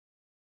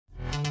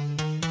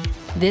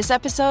This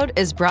episode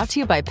is brought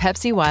to you by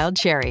Pepsi Wild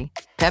Cherry.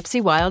 Pepsi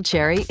Wild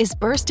Cherry is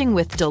bursting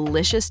with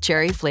delicious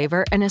cherry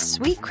flavor and a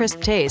sweet,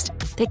 crisp taste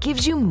that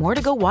gives you more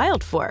to go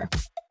wild for.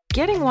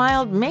 Getting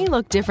wild may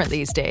look different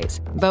these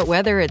days, but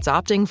whether it's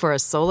opting for a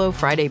solo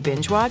Friday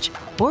binge watch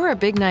or a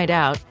big night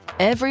out,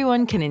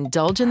 everyone can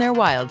indulge in their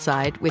wild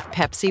side with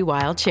Pepsi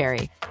Wild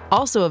Cherry.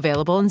 Also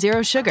available in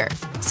Zero Sugar.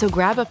 So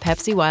grab a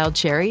Pepsi Wild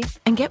Cherry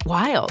and get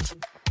wild.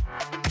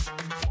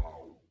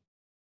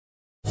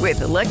 With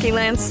the Lucky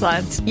Land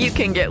Slots, you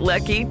can get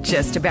lucky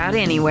just about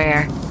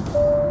anywhere.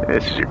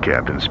 This is your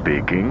captain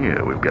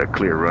speaking. We've got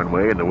clear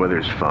runway and the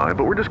weather's fine,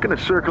 but we're just going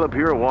to circle up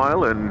here a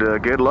while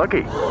and get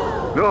lucky.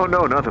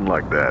 No, nothing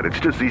like that.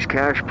 It's just these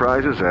cash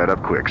prizes add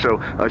up quick. So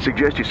I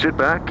suggest you sit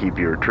back, keep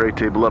your tray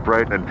table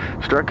upright, and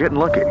start getting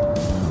lucky.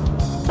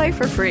 Play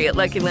for free at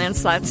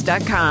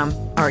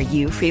LuckyLandSlots.com. Are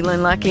you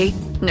feeling lucky?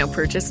 No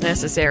purchase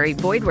necessary.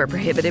 Void where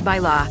prohibited by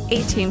law.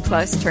 18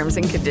 plus terms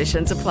and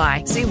conditions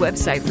apply. See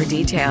website for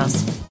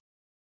details.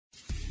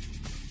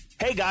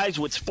 Hey guys,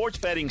 with sports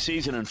betting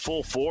season in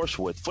full force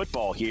with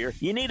football here,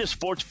 you need a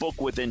sports book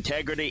with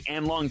integrity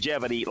and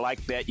longevity like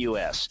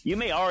BetUS. You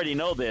may already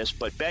know this,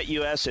 but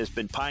BetUS has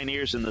been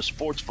pioneers in the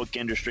sportsbook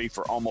industry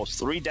for almost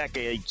 3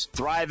 decades,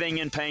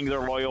 thriving and paying their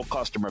loyal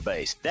customer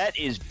base. That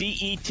is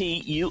BETUS.com,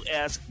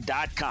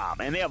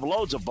 and they have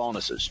loads of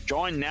bonuses.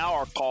 Join now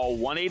or call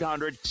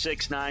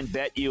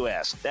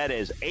 1-800-69-BET-US. That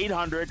is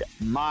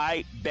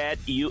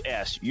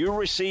 800-MY-BET-US. You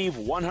receive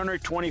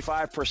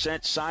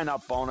 125%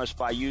 sign-up bonus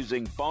by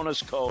using bonus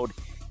code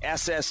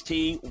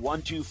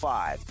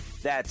SST125.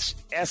 That's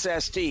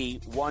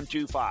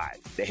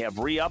SST125. They have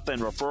re-up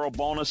and referral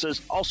bonuses.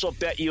 Also,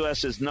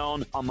 BetUS is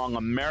known among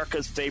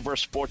America's favorite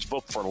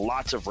sportsbook for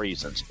lots of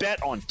reasons.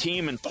 Bet on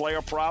team and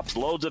player props,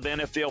 loads of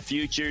NFL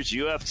futures,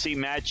 UFC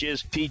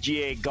matches,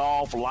 PGA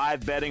golf,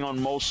 live betting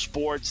on most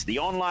sports. The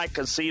online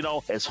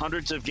casino has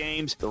hundreds of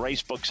games. The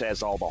racebooks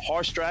has all the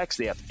horse tracks.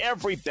 They have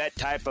every bet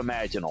type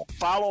imaginable.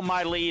 Follow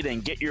my lead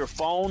and get your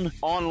phone,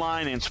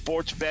 online, and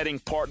sports betting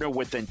partner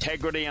with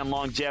integrity and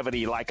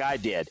longevity like I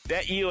did.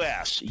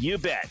 BetUS. You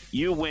bet.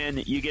 You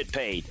win. You get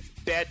paid.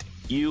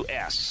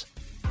 BetUS.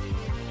 All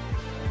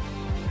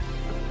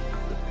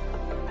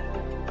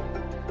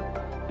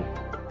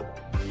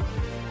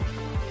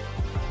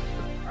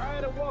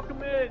right, and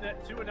welcome in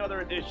to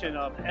another edition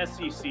of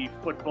SEC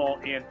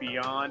Football and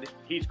Beyond.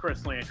 He's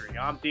Chris Landry.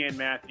 I'm Dan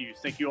Matthews.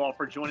 Thank you all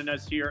for joining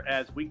us here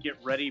as we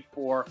get ready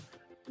for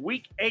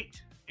Week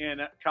 8 in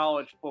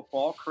college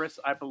football. Chris,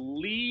 I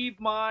believe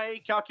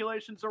my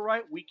calculations are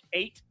right. Week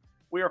 8,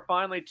 we are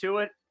finally to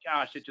it.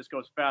 Gosh, it just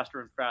goes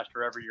faster and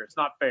faster every year. It's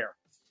not fair.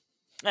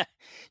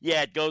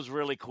 Yeah, it goes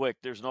really quick.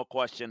 There's no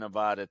question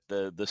about it.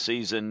 The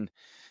season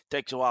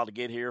takes a while to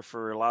get here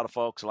for a lot of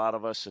folks, a lot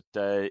of us.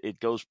 It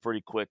goes pretty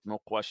quick, no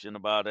question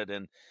about it.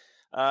 And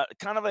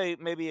kind of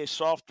maybe a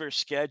softer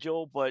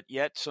schedule, but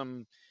yet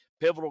some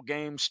pivotal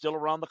games still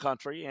around the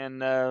country.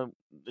 And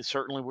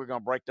certainly we're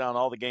going to break down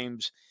all the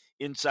games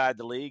inside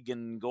the league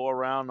and go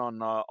around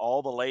on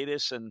all the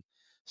latest. And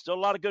still a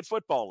lot of good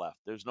football left.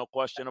 There's no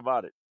question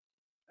about it.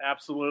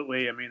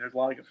 Absolutely. I mean, there's a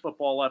lot of good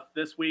football left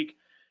this week.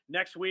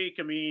 Next week,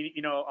 I mean,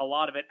 a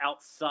lot of it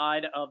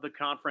outside of the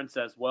conference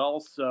as well.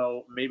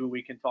 So maybe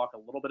we can talk a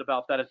little bit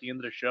about that at the end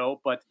of the show.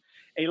 But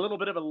a little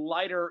bit of a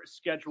lighter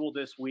schedule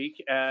this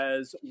week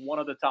as one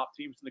of the top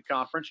teams in the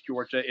conference,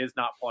 Georgia, is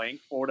not playing.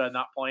 Florida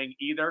not playing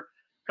either.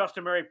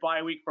 Customary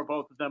bye week for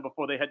both of them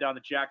before they head down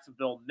to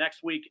Jacksonville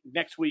next week.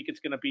 Next week,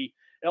 it's going to be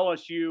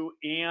LSU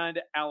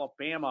and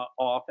Alabama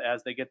off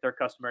as they get their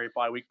customary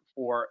bye week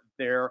before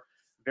their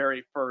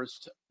very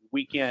first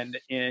weekend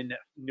in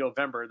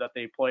November that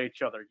they play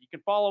each other. You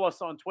can follow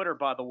us on Twitter,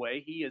 by the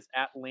way. He is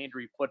at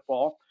Landry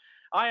Football.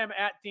 I am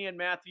at Dan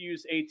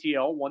Matthews,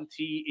 ATL,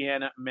 1T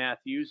in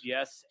Matthews.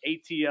 Yes,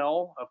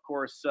 ATL, of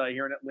course,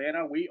 here in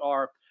Atlanta. We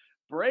are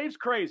Braves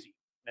crazy,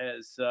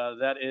 as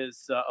that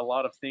is a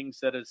lot of things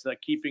that is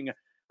keeping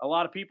a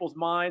lot of people's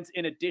minds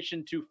in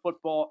addition to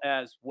football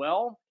as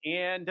well.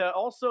 And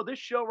also this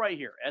show right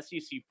here,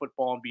 SEC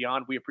Football and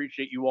Beyond. We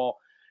appreciate you all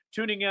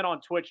tuning in on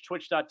Twitch,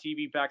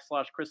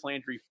 twitch.tv/Chris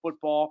Landry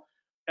Football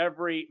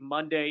every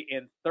Monday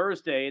and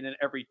Thursday, and then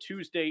every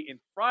Tuesday and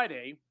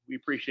Friday. We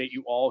appreciate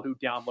you all who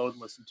download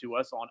and listen to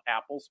us on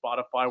Apple,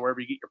 Spotify, wherever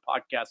you get your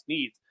podcast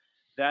needs.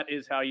 That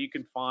is how you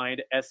can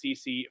find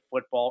SEC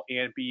Football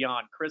and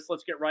Beyond. Chris,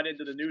 let's get right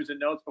into the news and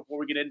notes before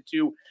we get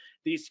into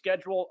the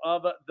schedule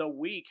of the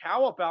week.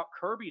 How about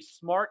Kirby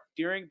Smart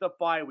during the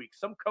bye week?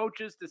 Some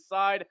coaches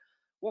decide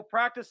we'll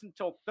practice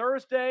until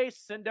Thursday,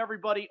 send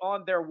everybody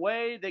on their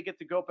way. They get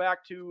to go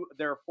back to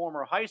their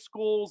former high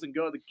schools and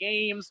go to the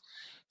games,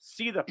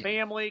 see the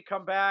family,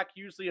 come back,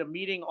 usually a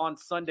meeting on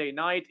Sunday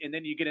night, and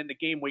then you get into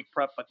game week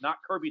prep, but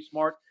not Kirby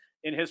Smart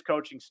and his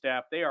coaching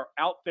staff. They are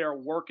out there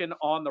working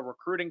on the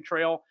recruiting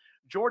trail.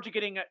 Georgia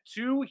getting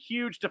 2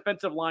 huge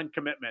defensive line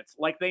commitments,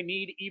 like they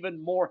need even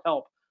more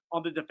help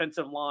on the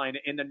defensive line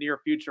in the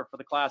near future for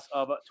the class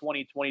of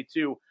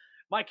 2022.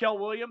 Mykel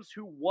Williams,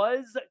 who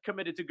was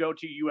committed to go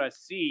to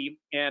USC,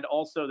 and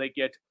also they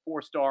get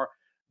 4-star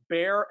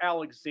Bear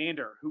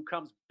Alexander, who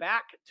comes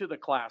back to the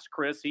class,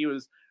 Chris. He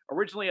was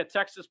originally a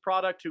Texas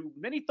product who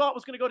many thought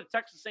was going to go to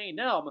Texas A&M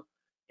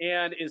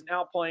and is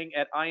now playing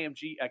at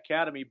IMG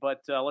Academy.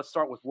 But let's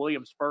start with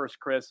Williams first,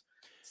 Chris.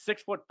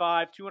 6'5",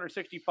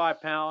 265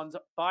 pounds,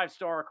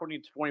 5-star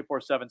according to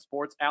 24/7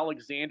 Sports.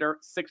 Alexander,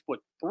 6'3",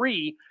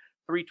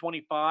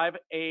 325,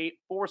 a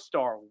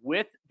 4-star.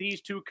 With these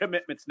two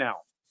commitments now,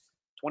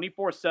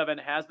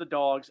 24/7 has the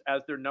Dogs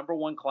as their number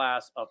one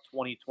class of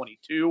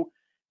 2022.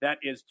 That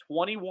is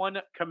 21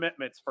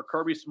 commitments for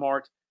Kirby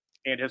Smart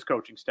and his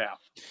coaching staff.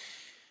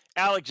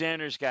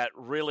 Alexander's got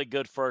really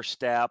good first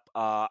step.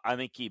 I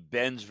think he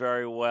bends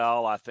very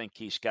well. I think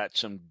he's got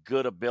some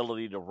good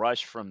ability to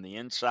rush from the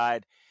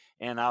inside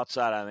and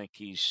outside. I think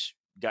he's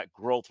got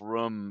growth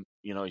room.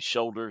 You know, his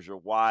shoulders are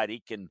wide.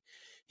 He can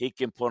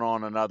put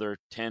on another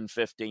 10,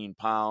 15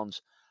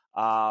 pounds.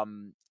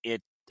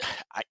 It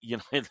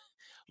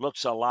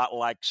looks a lot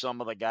like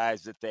some of the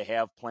guys that they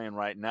have playing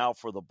right now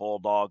for the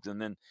Bulldogs.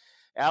 And then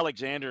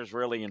Alexander is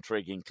really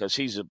intriguing because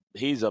he's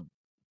a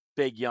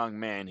big young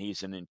man.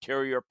 He's an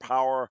interior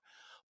power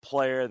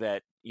player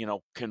that, you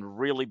know, can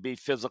really be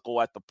physical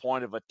at the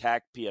point of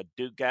attack, be a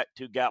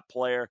two-gap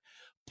player,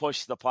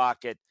 push the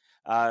pocket.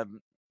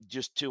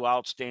 Just two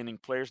outstanding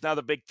players. Now,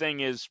 the big thing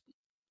is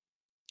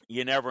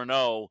you never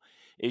know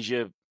is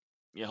you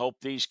hope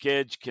these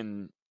kids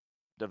can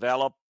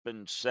develop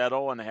and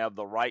settle and have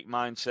the right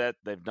mindset.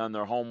 They've done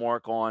their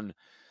homework on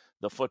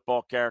the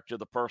football character,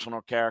 the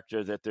personal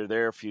character, that they're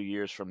there a few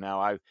years from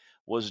now. I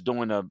was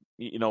doing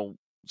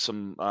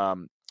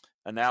some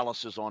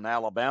analysis on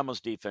Alabama's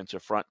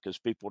defensive front because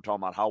people were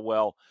talking about how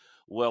well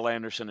Will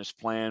Anderson is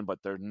playing, but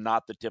they're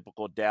not the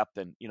typical depth.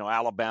 And, you know,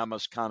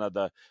 Alabama's kind of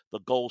the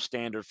gold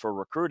standard for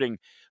recruiting.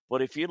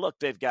 But if you look,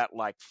 they've got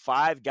like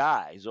 5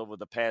 guys over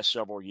the past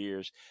several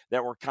years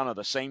that were kind of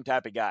the same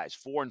type of guys,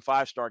 4- and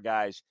 5-star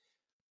guys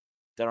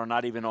that are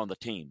not even on the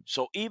team.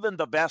 So even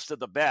the best of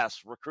the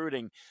best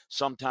recruiting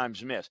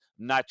sometimes miss.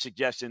 Not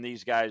suggesting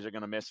these guys are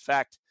going to miss. In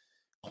fact,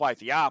 quite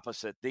the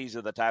opposite. These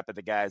are the type of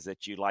the guys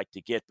that you like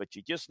to get, but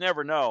you just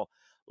never know.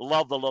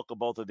 Love the look of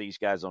both of these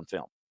guys on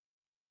film.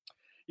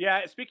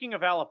 Yeah, speaking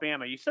of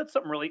Alabama, you said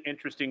something really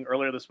interesting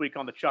earlier this week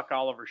on the Chuck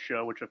Oliver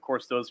Show, which, of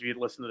course, those of you that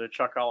listen to the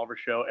Chuck Oliver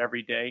Show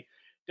every day,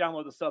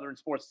 download the Southern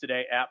Sports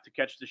Today app to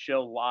catch the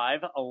show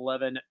live,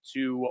 11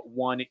 to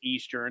 1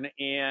 Eastern.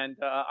 And,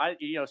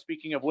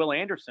 speaking of Will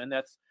Anderson,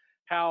 that's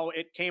how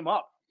it came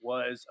up,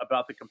 was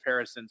about the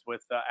comparisons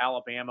with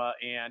Alabama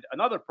and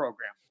another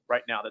program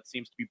right now that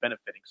seems to be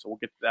benefiting. So we'll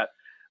get to that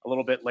a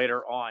little bit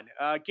later on.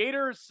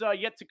 Gators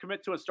yet to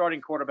commit to a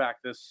starting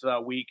quarterback this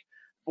week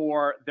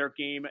for their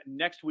game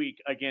next week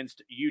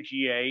against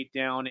UGA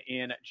down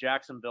in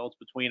Jacksonville. It's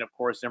between, of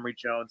course, Emory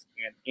Jones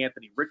and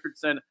Anthony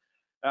Richardson.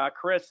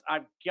 Chris,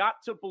 I've got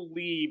to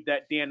believe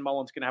that Dan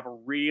Mullen's going to have a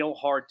real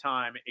hard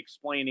time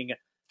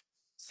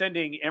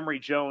sending Emory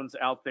Jones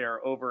out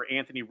there over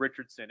Anthony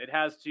Richardson. It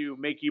has to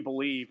make you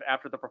believe,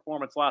 after the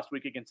performance last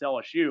week against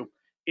LSU,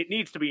 it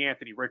needs to be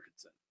Anthony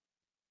Richardson.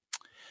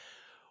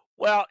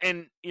 Well,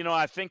 and,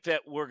 I think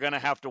that we're going to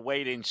have to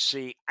wait and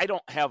see. I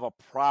don't have a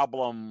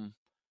problem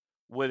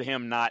with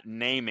him not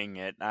naming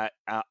it. I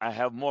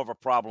have more of a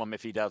problem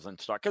if he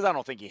doesn't start, because I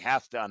don't think he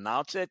has to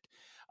announce it.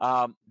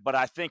 But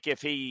I think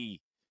if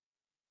he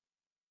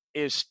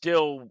is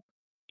still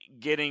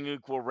getting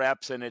equal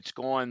reps and it's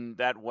going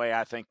that way,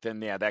 I think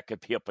then, yeah, that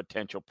could be a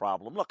potential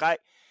problem. Look,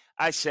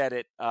 I said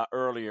it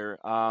earlier.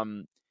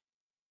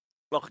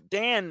 Look,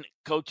 Dan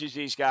coaches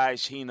these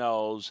guys, he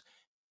knows.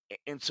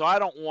 And so I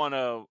don't want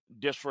to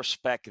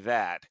disrespect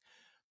that.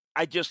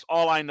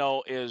 All I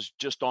know is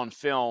just on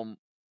film,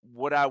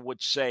 what I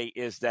would say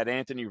is that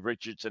Anthony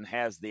Richardson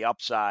has the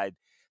upside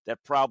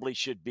that probably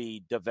should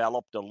be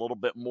developed a little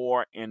bit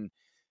more. And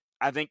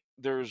I think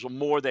there's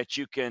more that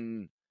you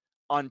can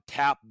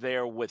untap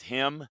there with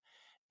him.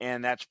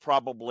 And that's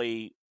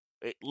probably,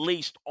 at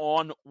least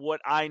on what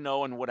I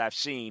know and what I've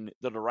seen,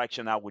 the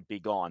direction I would be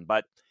going.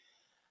 But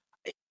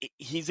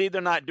he's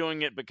either not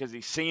doing it because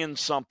he's seeing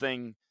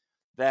something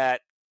that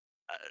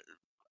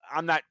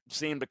I'm not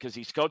seeing because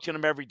he's coaching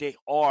him every day,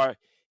 or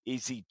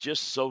is he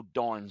just so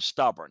darn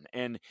stubborn?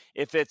 And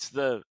if it's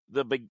the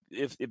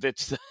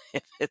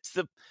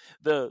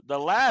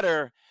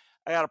latter,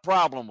 I got a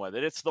problem with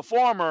it. It's the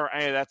former,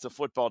 hey, that's a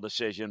football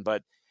decision.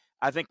 But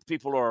I think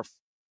people are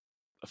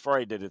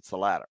afraid that it's the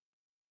latter.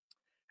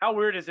 How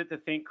weird is it to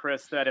think,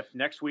 Chris, that if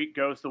next week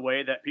goes the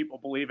way that people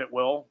believe it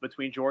will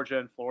between Georgia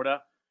and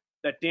Florida,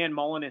 that Dan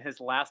Mullen in his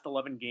last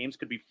 11 games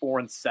could be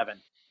 4-7.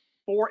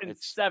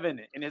 4-7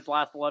 in his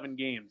last 11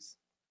 games.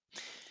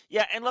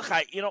 Yeah, and look,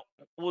 I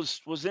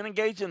was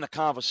engaged in the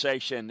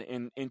conversation,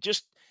 and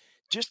just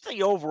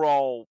my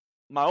overall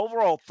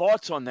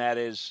thoughts on that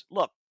is,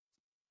 look,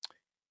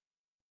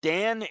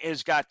 Dan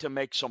has got to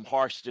make some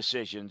harsh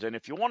decisions, and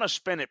if you want to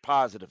spin it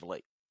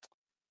positively,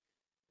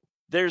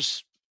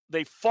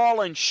 they've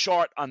fallen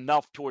short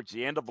enough towards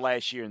the end of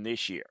last year and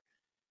this year.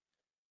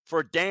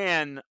 For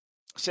Dan,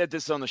 I said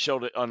this on the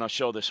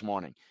show this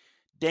morning,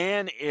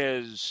 Dan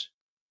is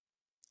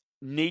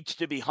needs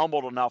to be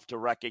humbled enough to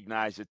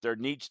recognize that there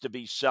needs to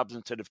be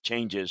substantive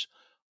changes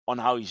on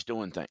how he's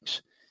doing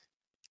things.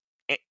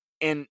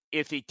 And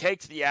if he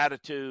takes the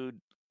attitude,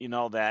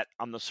 that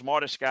I'm the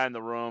smartest guy in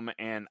the room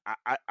and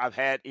I've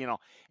had,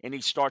 and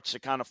he starts to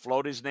kind of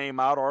float his name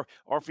out, or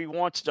if he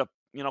wants to,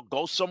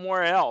 go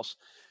somewhere else,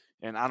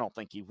 and I don't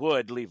think he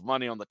would leave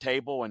money on the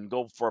table and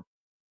go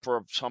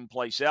for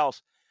someplace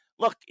else.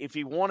 Look, if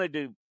he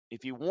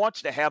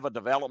wants to have a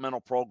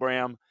developmental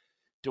program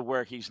to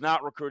where he's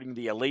not recruiting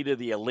the elite of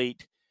the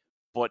elite,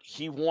 but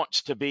he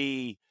wants to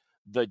be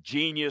the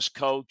genius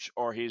coach,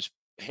 or he's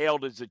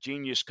hailed as the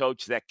genius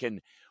coach that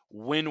can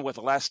win with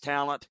less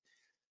talent,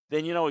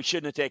 then, he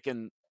shouldn't have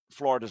taken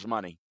Florida's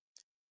money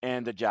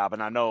and the job.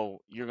 And I know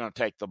you're going to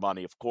take the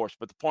money, of course,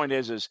 but the point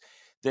is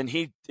then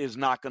he is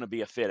not going to be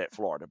a fit at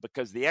Florida,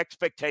 because the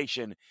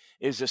expectation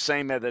is the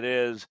same as it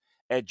is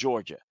at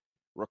Georgia.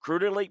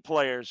 Recruit elite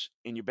players,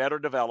 and you better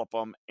develop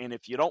them. And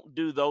if you don't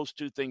do those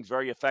two things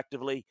very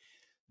effectively,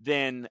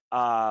 then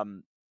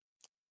the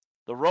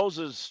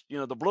roses,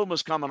 the bloom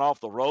is coming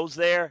off the rose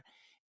there,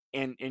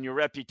 and your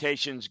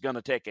reputation's going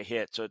to take a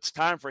hit. So it's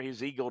time for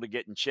his ego to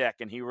get in check,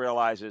 and he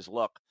realizes,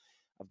 look,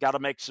 I've got to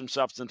make some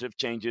substantive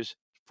changes.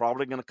 It's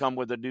probably going to come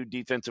with a new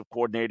defensive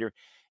coordinator,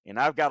 and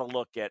I've got to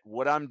look at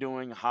what I'm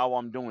doing, how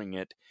I'm doing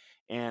it,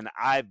 and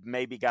I've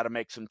maybe got to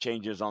make some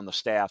changes on the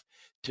staff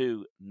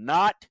to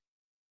not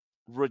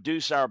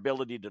reduce our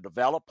ability to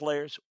develop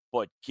players,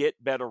 but get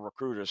better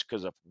recruiters.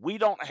 Because if we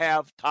don't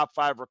have top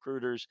 5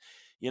 recruiters,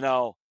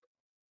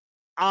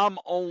 I'm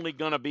only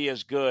going to be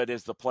as good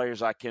as the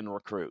players I can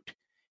recruit.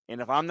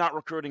 And if I'm not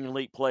recruiting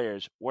elite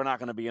players, we're not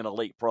going to be an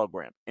elite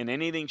program. And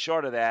anything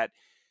short of that,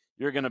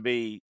 you're going to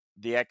be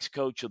the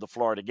ex-coach of the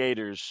Florida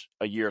Gators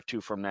a year or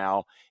two from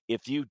now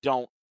if you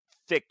don't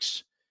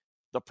fix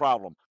the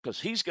problem,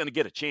 because he's going to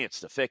get a chance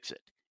to fix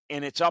it.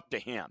 And it's up to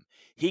him.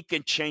 He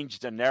can change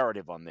the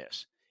narrative on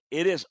this.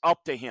 It is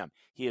up to him.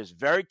 He is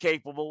very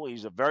capable.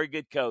 He's a very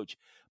good coach.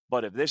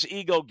 But if this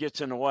ego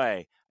gets in the way,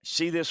 I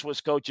see this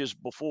with coaches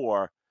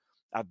before.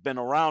 I've been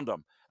around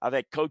them. I've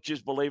had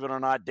coaches, believe it or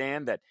not,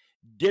 Dan, that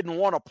didn't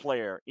want a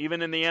player,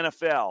 even in the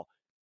NFL,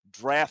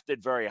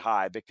 drafted very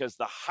high, because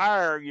the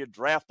higher you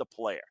draft a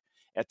player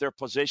at their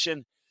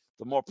position,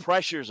 the more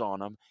pressure's on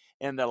them,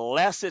 and the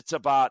less it's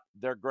about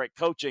their great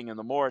coaching and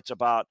the more it's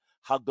about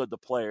how good the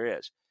player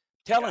is.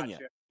 Telling you,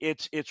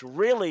 it's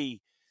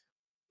really,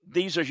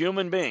 these are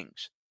human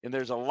beings, and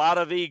there's a lot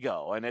of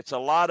ego, and it's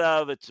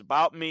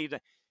about me.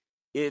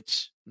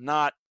 It's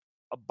not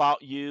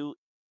about you.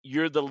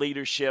 You're the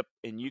leadership,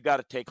 and you got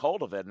to take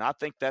hold of it. And I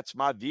think that's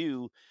my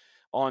view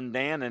on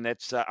Dan, and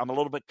it's I'm a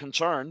little bit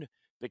concerned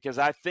because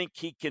I think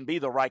he can be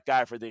the right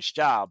guy for this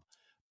job.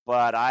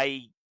 But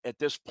at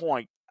this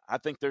point, I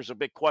think there's a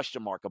big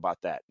question mark about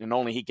that, and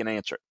only he can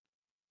answer it.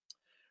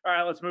 All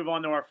right, let's move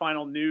on to our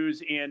final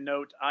news and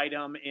note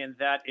item, and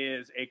that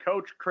is a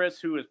coach, Chris,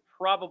 who has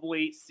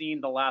probably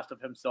seen the last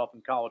of himself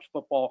in college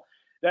football.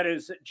 That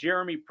is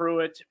Jeremy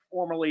Pruitt,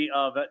 formerly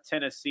of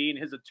Tennessee, and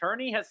his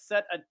attorney has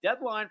set a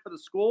deadline for the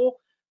school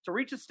to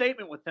reach a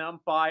statement with him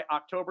by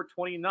October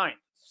 29th.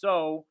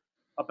 So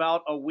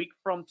about a week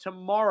from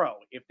tomorrow.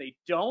 If they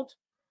don't,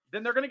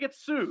 then they're going to get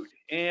sued.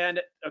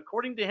 And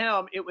according to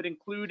him, it would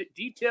include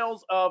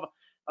details of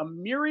a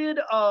myriad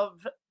of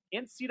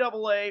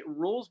NCAA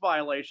rules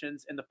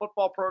violations in the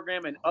football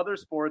program and other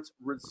sports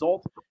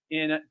result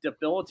in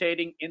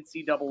debilitating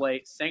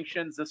NCAA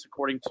sanctions. This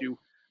according to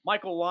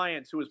Michael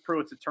Lyons, who is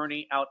Pruitt's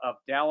attorney out of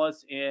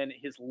Dallas. In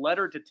his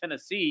letter to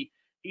Tennessee,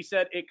 he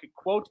said it could,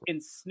 quote,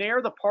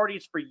 ensnare the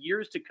parties for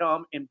years to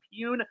come,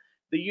 impugn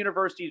the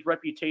university's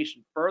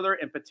reputation further,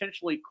 and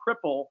potentially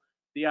cripple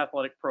the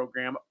athletic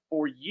program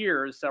for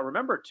years.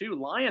 Remember, too,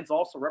 Lyons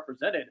also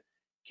represented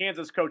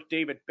Kansas coach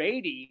David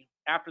Beatty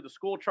after the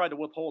school tried to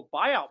withhold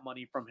buyout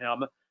money from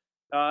him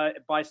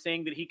by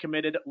saying that he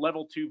committed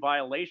level 2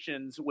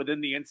 violations within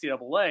the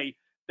NCAA.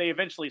 They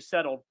eventually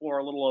settled for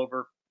a little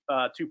over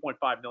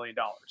 $2.5 million.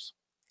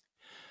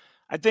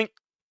 I think,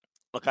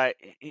 look,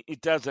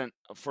 it doesn't,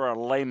 for a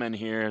layman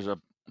here, as a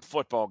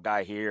football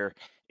guy here,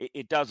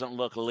 it doesn't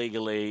look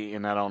legally,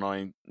 and I don't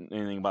know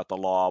anything about the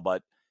law,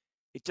 but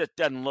it just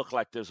doesn't look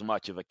like there's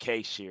much of a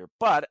case here.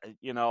 But,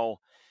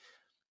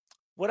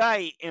 what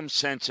I am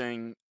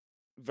sensing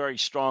very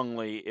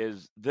strongly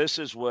is this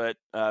is what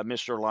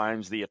Mr.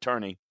 Lyons, the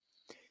attorney,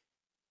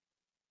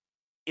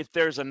 if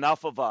there's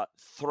enough of a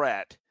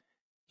threat,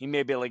 he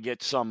may be able to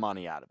get some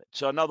money out of it.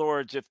 So, in other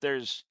words, if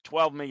there's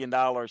 $12 million,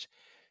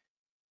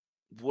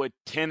 would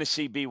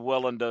Tennessee be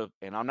willing to,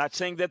 and I'm not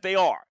saying that they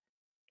are,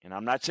 and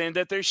I'm not saying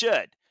that they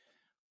should,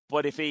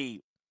 but if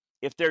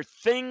there are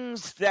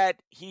things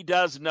that he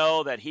does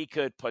know that he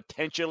could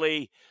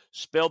potentially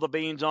spill the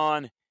beans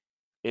on,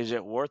 is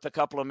it worth a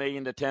couple of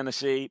million to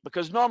Tennessee?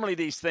 Because normally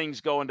these things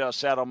go into a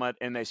settlement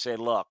and they say,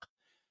 look,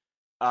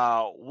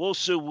 we'll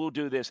sue, we'll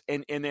do this.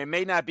 And there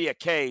may not be a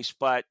case,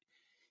 but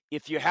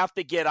if you have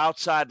to get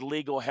outside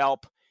legal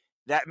help,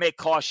 that may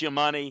cost you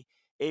money.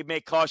 It may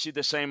cost you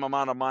the same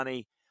amount of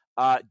money.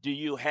 Do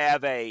you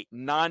have a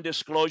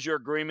non-disclosure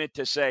agreement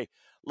to say,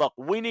 look,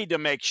 we need to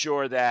make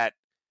sure that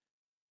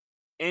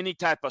any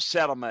type of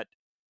settlement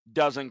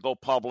doesn't go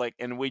public,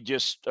 and we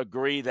just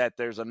agree that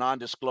there's a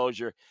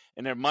non-disclosure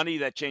and there's money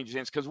that changes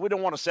hands, because we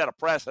don't want to set a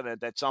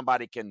precedent that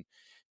somebody can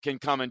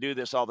come and do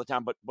this all the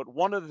time. But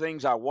one of the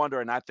things I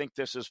wonder, and I think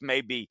this is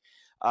maybe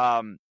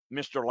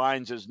Mr.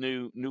 Lyons'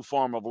 new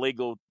form of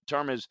legal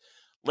term, is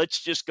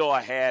let's just go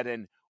ahead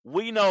and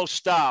we know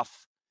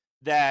stuff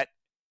that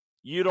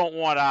you don't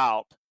want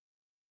out.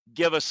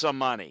 Give us some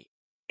money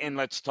and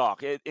let's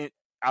talk. It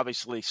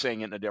obviously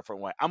saying it in a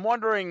different way. I'm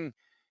wondering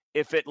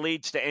if it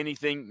leads to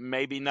anything,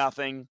 maybe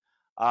nothing.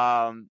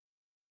 But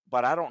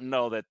I don't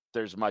know that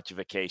there's much of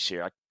a case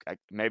here.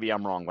 Maybe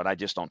I'm wrong, but I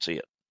just don't see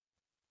it.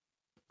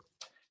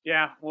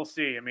 Yeah, we'll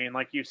see. I mean,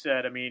 like you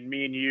said, I mean,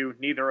 me and you,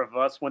 neither of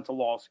us went to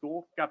law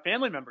school. Got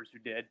family members who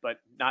did, but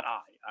not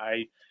I.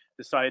 I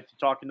decided to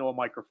talk into a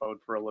microphone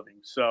for a living.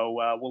 So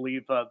we'll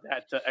leave that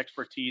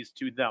expertise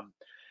to them.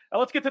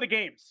 Let's get to the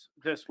games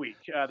this week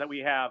that we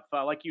have.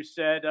 Like you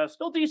said,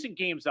 still decent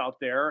games out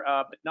there,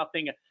 but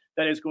nothing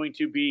that is going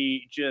to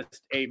be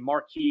just a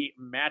marquee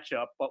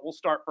matchup. But we'll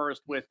start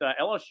first with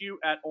LSU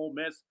at Ole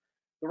Miss.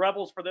 The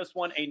Rebels for this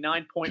one, a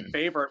 9-point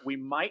favorite. We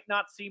might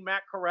not see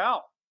Matt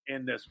Corral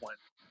in this one,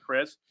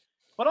 Chris.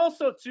 But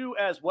also, too,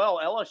 as well,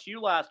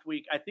 LSU last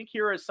week, I think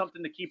here is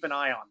something to keep an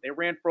eye on. They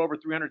ran for over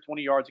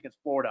 320 yards against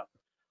Florida.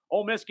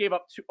 Ole Miss gave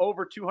up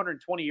over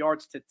 220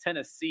 yards to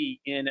Tennessee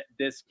in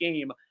this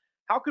game.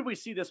 How could we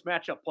see this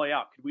matchup play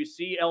out? Could we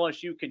see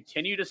LSU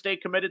continue to stay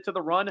committed to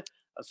the run,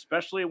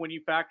 especially when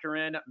you factor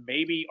in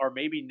maybe or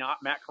maybe not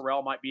Matt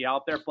Corral might be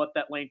out there, but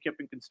that Lane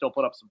Kiffin can still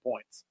put up some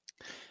points?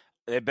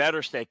 They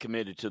better stay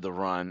committed to the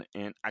run,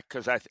 and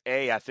because I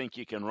think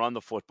you can run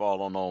the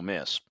football on Ole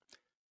Miss.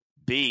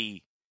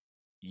 B,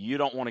 you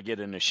don't want to get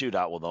in a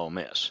shootout with Ole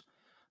Miss.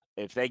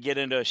 If they get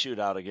into a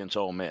shootout against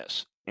Ole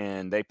Miss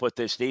and they put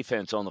this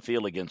defense on the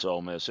field against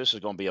Ole Miss, this is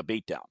going to be a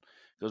beatdown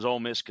because Ole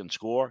Miss can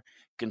score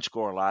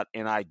a lot,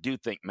 and I do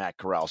think Matt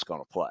Corral's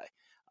going to play.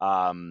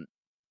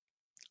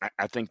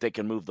 I think they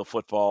can move the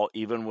football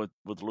even with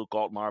Luke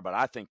Altmaier, but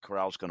I think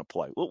Corral's going to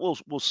play.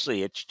 We'll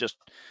see. It's just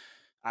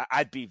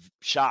I'd be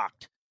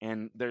shocked,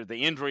 and the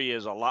injury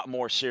is a lot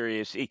more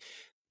serious.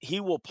 He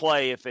will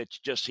play if it's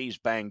just he's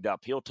banged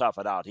up. He'll tough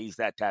it out. He's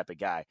that type of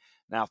guy.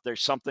 Now, if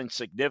there's something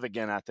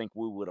significant, I think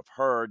we would have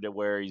heard to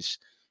where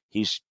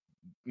he's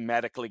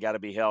medically got to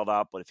be held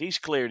up. But if he's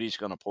cleared, he's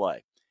going to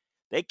play.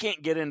 They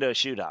can't get into a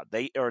shootout.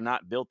 They are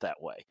not built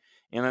that way.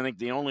 And I think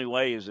the only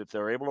way is if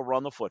they're able to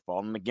run the football.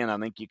 And, again, I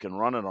think you can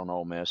run it on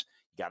Ole Miss.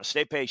 You got to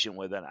stay patient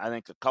with it. I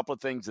think a couple of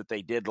things that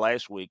they did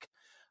last week,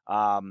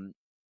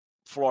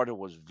 Florida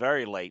was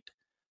very late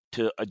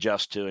to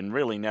adjust to and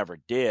really never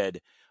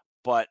did.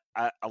 But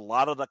a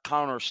lot of the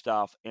counter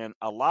stuff and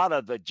a lot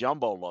of the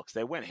jumbo looks,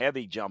 they went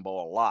heavy jumbo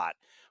a lot,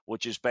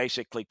 which is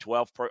basically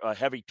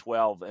heavy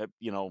 12,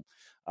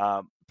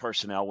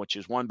 personnel, which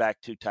is one back,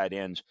 two tight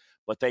ends.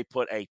 But they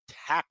put a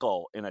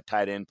tackle in a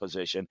tight end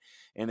position,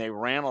 and they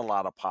ran a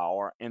lot of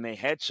power, and they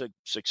had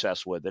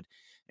success with it.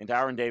 And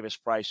Tyron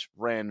Davis-Price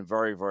ran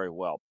very, very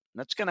well. And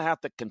that's going to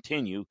have to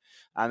continue.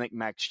 I think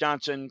Max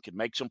Johnson can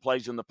make some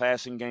plays in the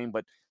passing game,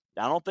 but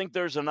I don't think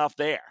there's enough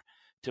there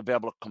to be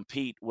able to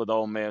compete with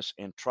Ole Miss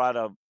and try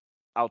to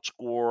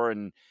outscore.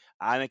 And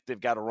I think they've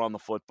got to run the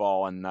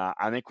football. And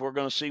I think we're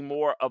going to see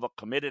more of a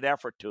committed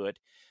effort to it.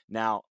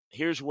 Now,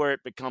 here's where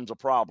it becomes a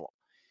problem,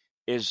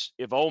 is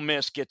if Ole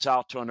Miss gets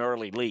out to an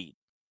early lead,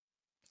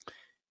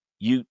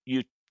 you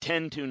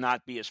tend to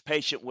not be as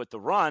patient with the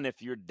run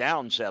if you're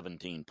down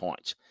 17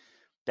 points.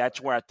 That's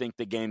where I think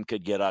the game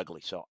could get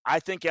ugly. So I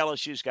think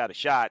LSU's got a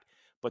shot,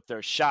 but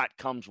their shot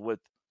comes with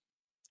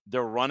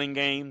their running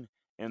game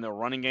and their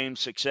running game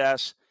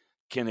success.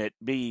 Can it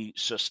be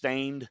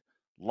sustained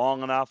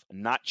long enough?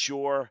 Not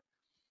sure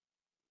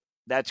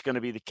that's going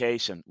to be the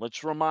case. And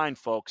let's remind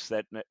folks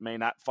that may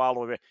not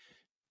follow it.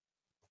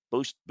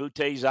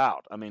 Boute's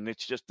out. I mean,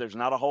 it's just there's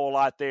not a whole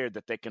lot there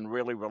that they can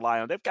really rely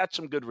on. They've got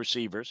some good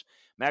receivers.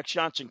 Max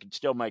Johnson can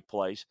still make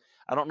plays.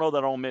 I don't know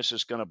that Ole Miss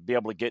is going to be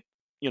able to get,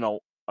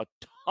 a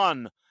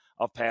ton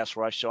of pass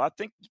rush. So I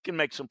think you can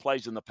make some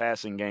plays in the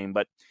passing game.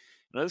 But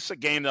this is a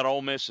game that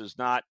Ole Miss is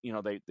not,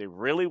 they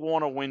really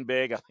want to win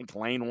big. I think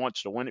Lane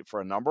wants to win it for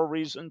a number of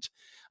reasons.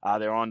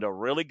 They're on to a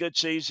really good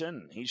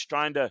season. He's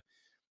trying to,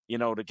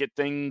 to get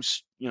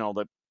things,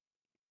 the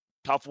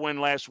tough win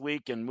last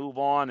week and move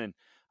on. And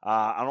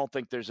I don't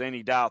think there's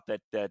any doubt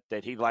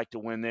that he'd like to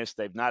win this.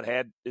 They've not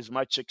had as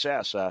much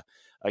success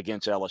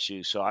against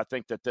LSU. So I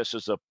think that this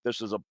is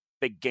a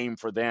big game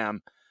for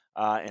them.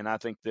 And I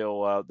think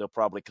they'll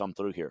probably come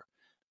through here.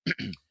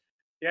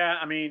 Yeah,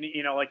 I mean,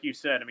 like you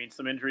said,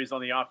 some injuries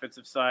on the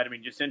offensive side.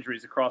 Just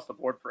injuries across the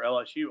board for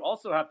LSU.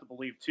 Also have to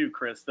believe, too,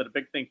 Chris, that a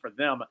big thing for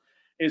them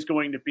is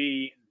going to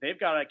be they've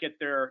got to get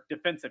their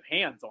defensive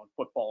hands on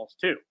footballs,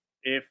 too.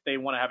 If they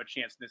want to have a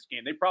chance in this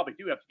game, they probably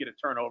do have to get a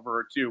turnover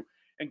or two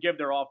and give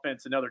their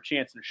offense another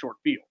chance in a short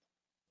field.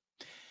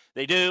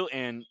 They do,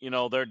 and,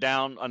 they're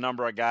down a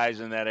number of guys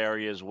in that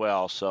area as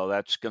well. So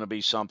that's going to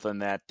be something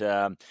that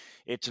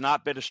it's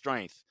not been a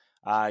strength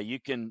You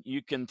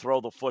can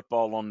throw the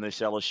football on this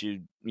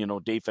LSU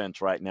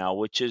defense right now,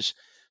 which is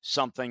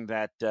something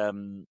that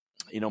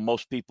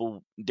most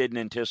people didn't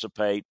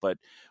anticipate. But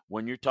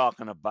when you're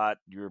talking about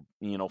your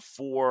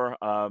four,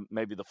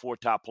 maybe the four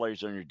top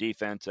players on your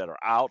defense that are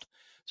out,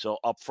 so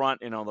up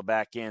front and on the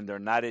back end, they're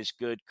not as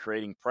good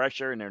creating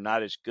pressure, and they're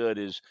not as good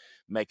as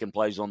making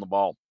plays on the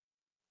ball.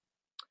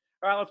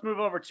 All right, let's move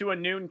over to a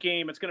noon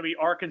game. It's going to be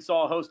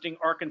Arkansas hosting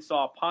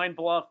Arkansas Pine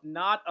Bluff.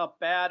 Not a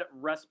bad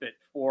respite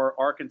for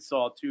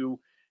Arkansas to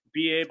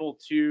be able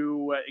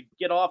to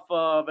get off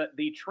of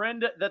the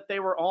trend that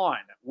they were on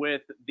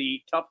with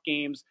the tough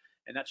games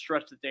and that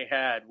stretch that they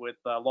had with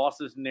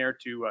losses in there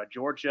to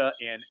Georgia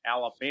and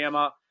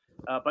Alabama.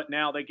 But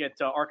now they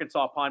get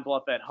Arkansas Pine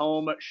Bluff at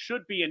home.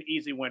 Should be an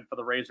easy win for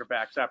the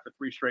Razorbacks after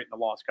three straight in the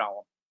loss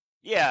column.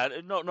 Yeah,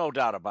 no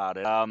doubt about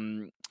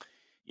it.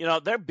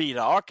 They're beat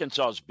up.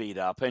 Arkansas's beat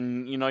up.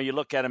 And, you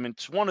look at them,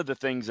 it's one of the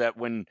things that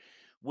when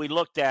we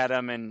looked at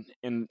them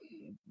and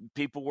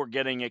people were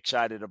getting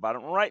excited about it,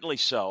 rightly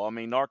so. I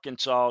mean,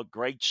 Arkansas,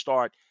 great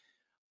start.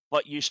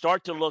 But you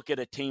start to look at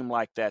a team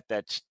like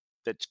that's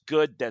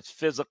good, that's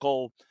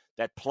physical,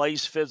 that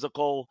plays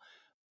physical,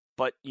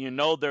 but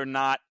they're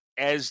not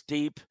as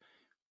deep.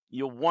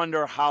 You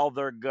wonder how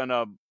they're going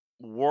to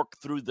work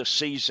through the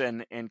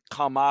season and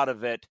come out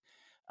of it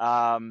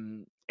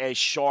as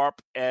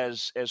sharp,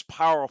 as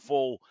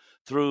powerful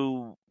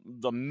through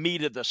the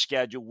meat of the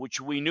schedule, which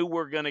we knew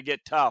were going to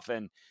get tough.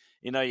 And,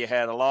 you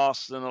had a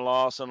loss and a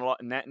loss and a loss.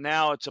 And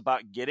now it's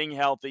about getting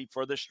healthy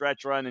for the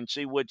stretch run and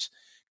see what's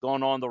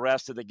going on the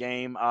rest of the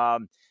game.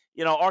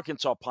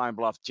 Arkansas Pine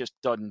Bluff just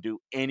doesn't do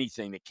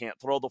anything. They can't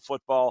throw the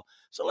football.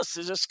 So this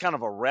is kind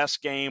of a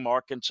rest game.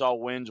 Arkansas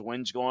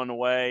wins going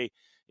away.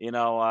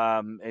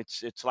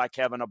 It's like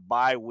having a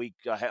bye week,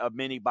 a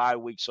mini bye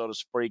week, so to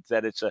speak,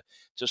 that it's a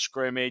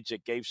scrimmage.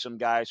 It gave some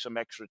guys some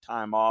extra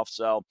time off.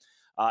 So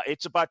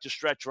it's about the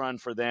stretch run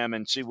for them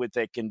and see what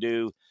they can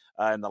do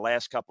in the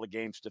last couple of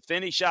games to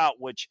finish out,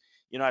 which,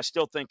 I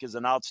still think is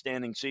an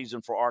outstanding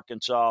season for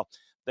Arkansas.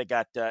 They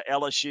got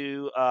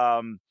LSU.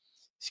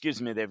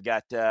 They've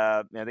got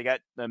they got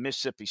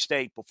Mississippi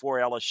State before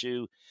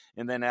LSU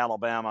and then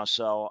Alabama.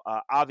 So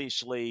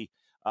obviously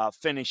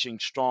finishing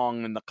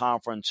strong in the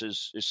conference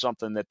is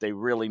something that they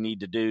really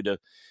need to do.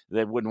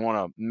 They wouldn't want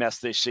to mess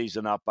this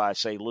season up by,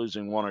 say,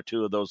 losing one or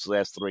two of those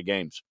last three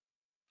games.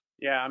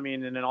 Yeah, I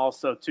mean, and then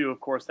also, too, of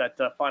course, that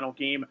final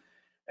game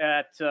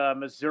at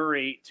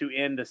Missouri to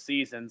end the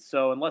season.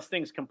 So unless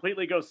things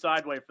completely go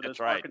sideways for this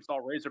Arkansas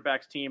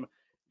Razorbacks team,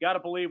 got to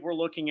believe we're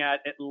looking at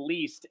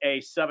least a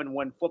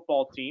 7-win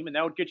football team, and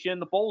that would get you in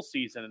the bowl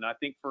season. And I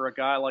think for a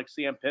guy like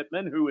Sam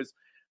Pittman, who is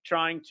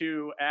trying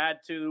to add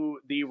to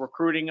the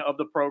recruiting of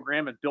the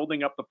program and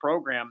building up the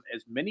program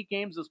as many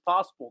games as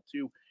possible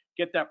to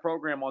get that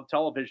program on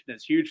television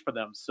is huge for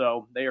them.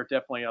 So they are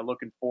definitely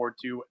looking forward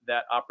to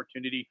that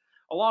opportunity.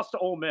 A loss to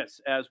Ole Miss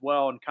as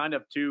well, and kind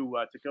of to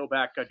go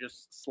back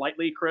just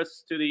slightly,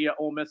 Chris, to the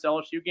Ole Miss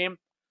LSU game.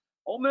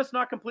 Ole Miss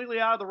not completely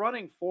out of the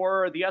running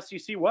for the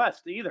SEC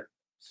West either.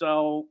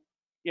 So,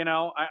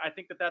 I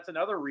think that's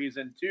another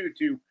reason, too,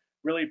 to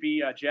really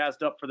be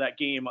jazzed up for that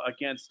game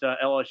against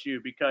LSU,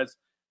 because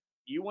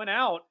you went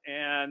out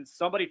and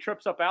somebody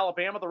trips up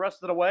Alabama the rest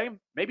of the way.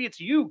 Maybe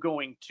it's you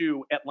going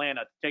to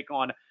Atlanta to take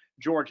on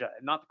Georgia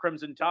and not the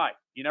Crimson Tide.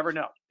 You never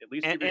know. At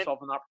least give yourself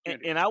an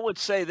opportunity. And I would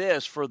say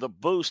this for the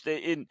boost.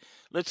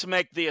 Let's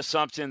make the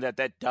assumption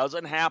that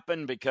doesn't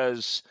happen,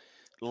 because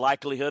the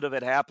likelihood of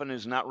it happening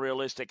is not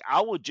realistic.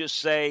 I would just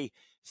say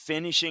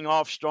finishing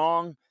off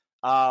strong.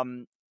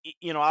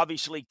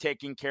 Obviously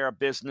taking care of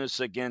business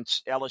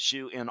against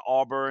LSU and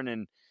Auburn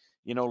and,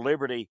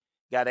 Liberty.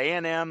 Got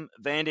A&M,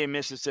 Vandy, and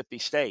Mississippi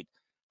State.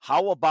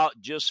 How about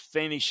just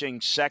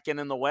finishing second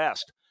in the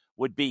West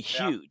would be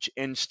huge,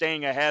 and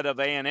staying ahead of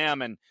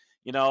A&M. And,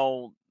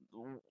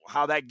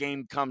 how that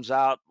game comes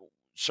out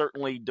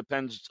certainly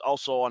depends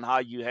also on how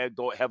you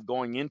have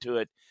going into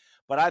it.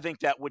 But I think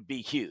that would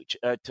be huge.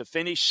 To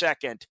finish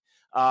second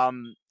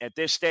at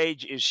this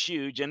stage is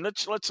huge. And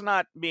let's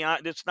not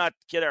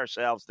kid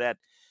ourselves that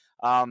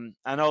I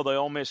know the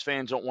Ole Miss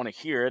fans don't want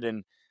to hear it,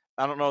 and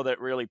I don't know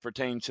that really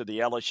pertains to the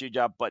LSU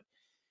job, but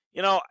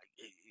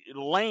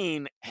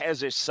Lane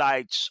has his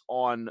sights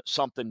on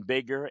something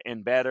bigger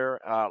and better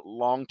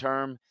long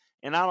term,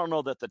 and I don't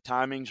know that the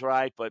timing's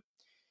right, but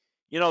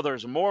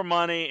there's more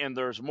money and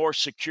there's more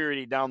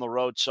security down the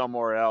road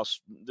somewhere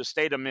else. The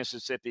state of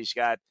Mississippi's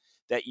got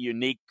that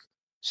unique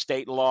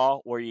state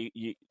law where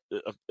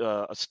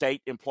a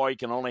state employee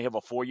can only have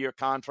a 4-year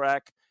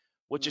contract,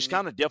 which is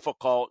kind of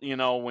difficult,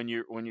 when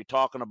you're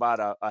talking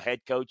about a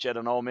head coach at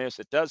an Ole Miss.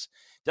 It does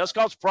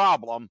cause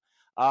problem.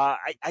 I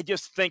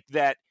just think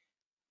that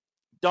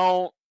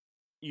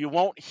you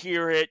won't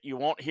hear it. You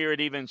won't hear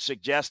it even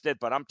suggested,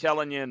 but I'm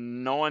telling you,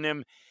 knowing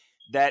him,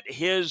 that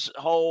his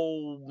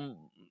whole,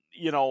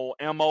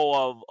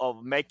 MO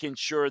of making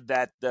sure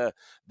that the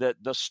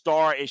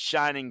star is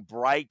shining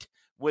bright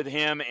with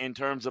him in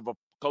terms of a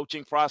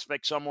coaching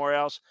prospect somewhere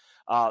else,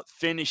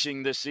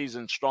 finishing this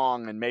season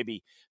strong and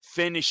maybe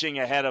finishing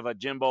ahead of a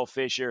Jimbo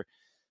Fisher.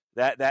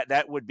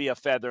 that would be a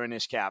feather in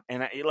his cap.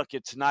 And look,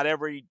 it's not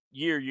every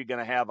year you're going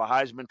to have a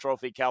Heisman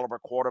Trophy caliber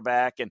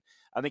quarterback, and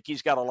I think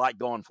he's got a lot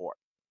going for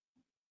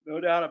it. No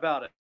doubt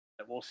about it.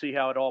 We'll see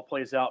how it all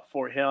plays out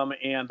for him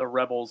and the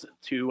Rebels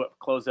to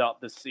close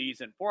out the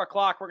season. 4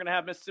 o'clock, we're going to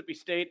have Mississippi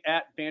State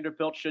at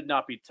Vanderbilt. Should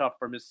not be tough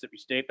for Mississippi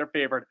State. They're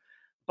favored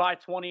by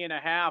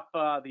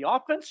 20.5. The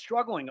offense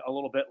struggling a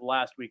little bit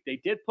last week.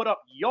 They did put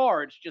up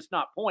yards, just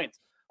not points.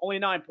 Only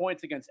 9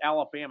 points against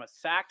Alabama.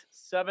 Sacked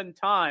 7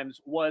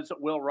 times was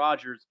Will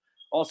Rogers.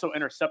 Also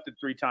intercepted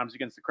 3 times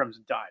against the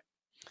Crimson Tide.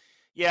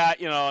 Yeah,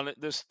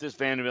 this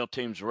Vanderbilt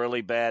team's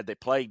really bad. They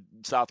played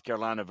South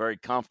Carolina very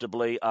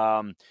comfortably.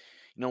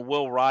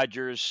 Will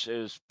Rogers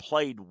has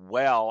played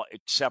well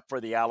except for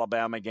the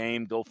Alabama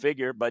game. Go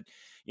figure. But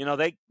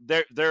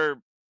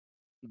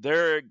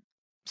their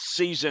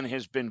season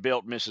has been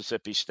built,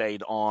 Mississippi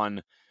State,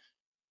 on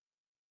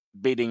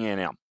beating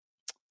A&M.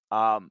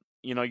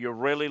 You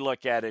really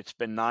look at it, it's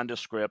been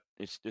nondescript.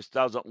 This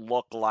doesn't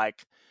look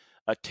like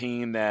a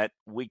team that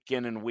week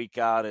in and week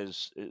out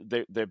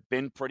they've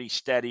been pretty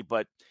steady,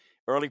 but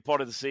early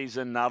part of the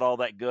season, not all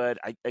that good.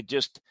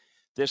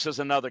 This is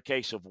another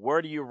case of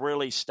where do you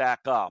really stack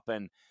up?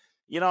 And,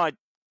 we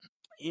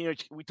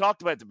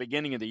talked about at the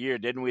beginning of the year,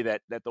 didn't we,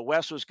 that the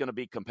West was going to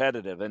be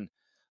competitive. And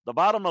the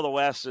bottom of the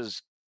West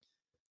is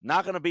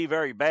not going to be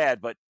very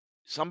bad, but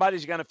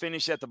somebody's going to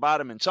finish at the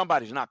bottom and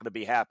somebody's not going to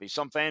be happy.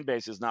 Some fan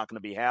base is not going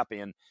to be happy.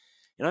 And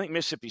I think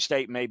Mississippi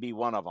State may be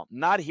one of them.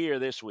 Not here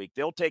this week.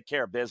 They'll take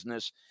care of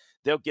business.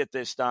 They'll get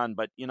this done.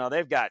 But,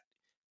 they've got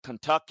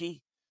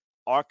Kentucky,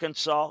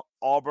 Arkansas,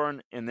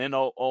 Auburn, and then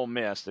Ole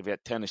Miss. They've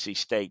got Tennessee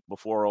State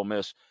before Ole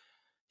Miss.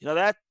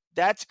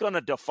 That's going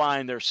to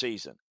define their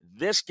season.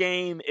 This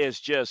game is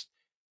just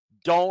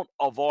don't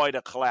avoid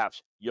a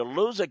collapse. You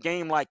lose a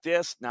game like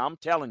this, now I'm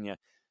telling you,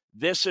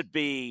 this would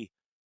be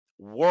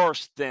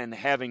worse than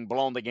having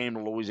blown the game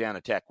to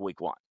Louisiana Tech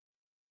week 1.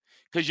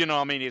 Because,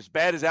 as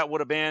bad as that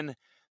would have been,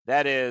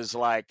 that is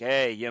like,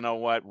 hey, you know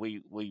what,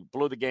 we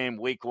blew the game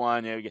week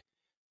 1. To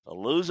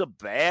lose a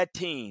bad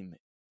team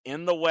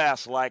in the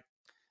West like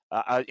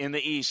in the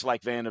East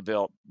like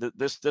Vanderbilt,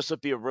 this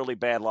would be a really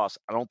bad loss.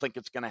 I don't think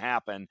it's going to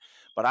happen,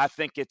 but I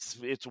think it's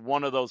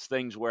one of those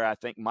things where I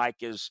think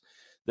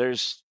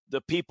there's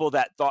the people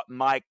that thought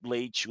Mike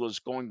Leach was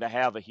going to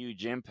have a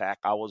huge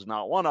impact. I was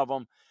not one of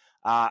them.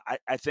 I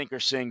think are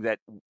seeing that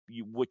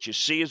what you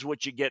see is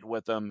what you get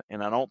with them,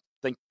 and I don't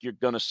think you're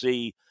going to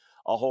see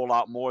a whole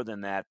lot more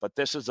than that. But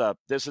this is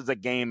a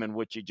game in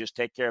which you just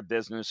take care of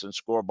business and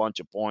score a bunch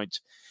of points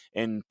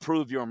and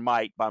prove your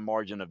might by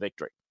margin of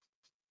victory.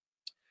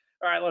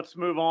 All right, let's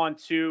move on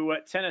to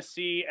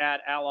Tennessee at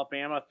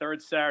Alabama,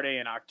 3rd Saturday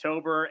in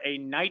October, a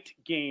night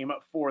game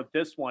for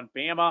this one.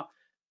 Bama,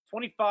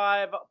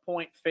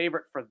 25-point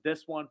favorite for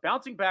this one,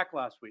 bouncing back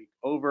last week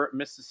over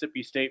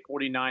Mississippi State,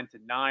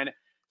 49-9.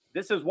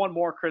 This is one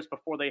more, Chris,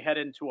 before they head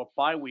into a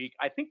bye week.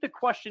 I think the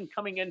question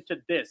coming into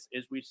this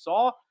is we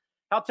saw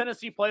how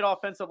Tennessee played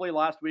offensively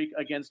last week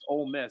against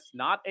Ole Miss.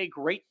 Not a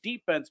great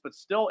defense, but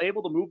still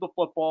able to move the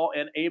football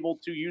and able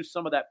to use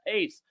some of that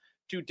pace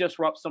to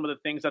disrupt some of the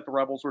things that the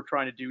Rebels were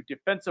trying to do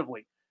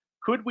defensively.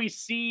 Could we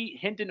see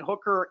Hendon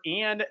Hooker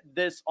and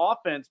this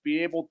offense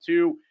be able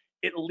to,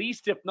 at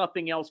least if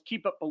nothing else,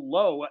 keep it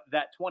below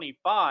that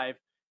 25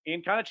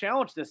 and kind of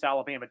challenge this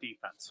Alabama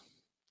defense?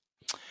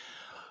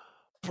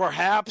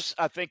 Perhaps.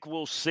 I think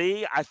we'll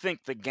see. I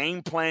think the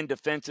game plan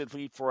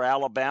defensively for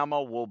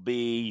Alabama will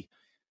be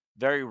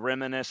very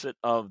reminiscent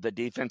of the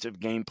defensive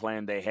game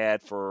plan they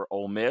had for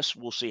Ole Miss.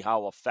 We'll see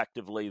how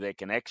effectively they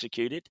can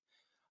execute it.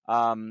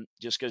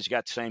 Just because you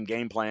got the same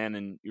game plan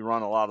and you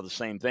run a lot of the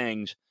same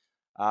things,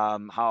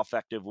 how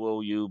effective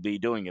will you be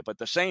doing it? But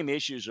the same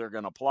issues are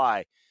going to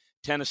apply.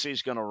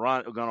 Tennessee's going to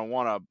want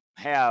to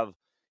have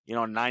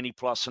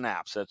 90+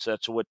 snaps.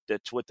 That's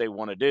what they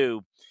want to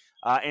do.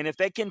 And if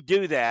they can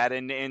do that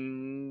and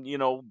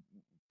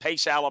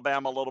pace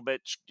Alabama a little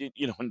bit,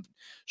 and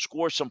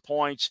score some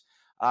points,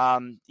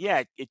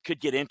 it could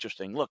get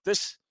interesting. Look,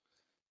 this,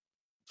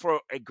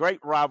 for a great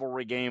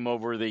rivalry game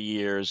over the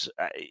years,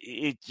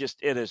 it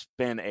has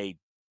been a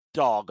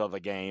dog of a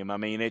game. I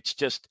mean, I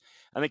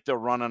think they're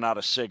running out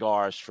of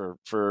cigars for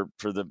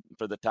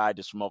the Tide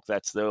to smoke.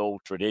 That's the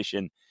old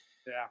tradition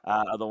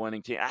of the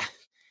winning team.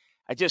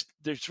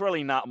 There's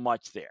really not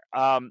much there.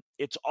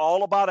 It's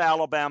all about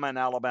Alabama and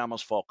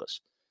Alabama's focus.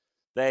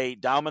 They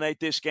dominate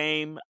this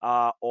game,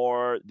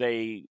 or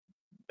they,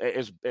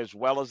 as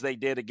well as they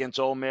did against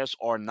Ole Miss,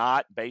 or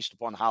not, based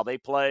upon how they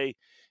play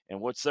and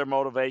what's their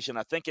motivation.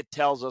 I think it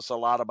tells us a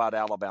lot about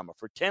Alabama.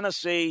 For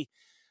Tennessee,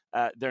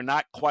 they're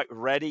not quite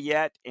ready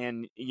yet,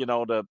 and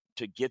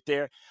to get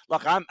there.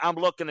 Look, I'm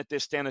looking at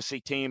this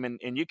Tennessee team,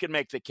 and you can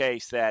make the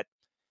case that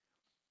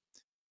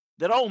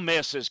Ole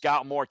Miss has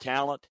got more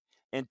talent.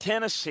 And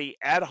Tennessee,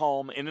 at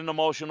home, in an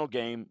emotional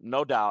game,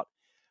 no doubt,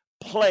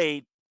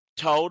 played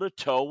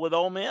toe-to-toe with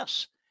Ole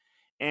Miss.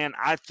 And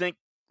I think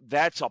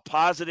that's a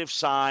positive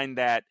sign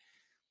that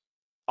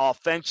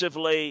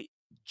offensively,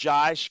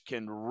 Josh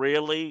can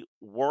really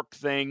work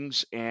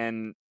things,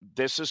 and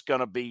this is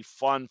going to be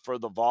fun for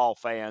the Vol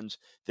fans.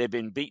 They've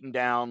been beaten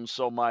down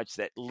so much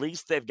that at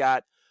least they've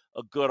got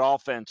a good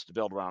offense to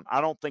build around.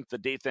 I don't think the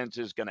defense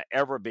is going to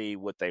ever be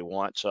what they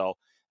want, so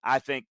I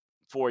think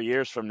 4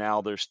 years from now,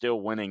 they're still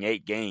winning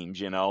 8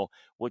 games,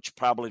 which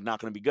probably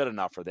not going to be good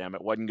enough for them.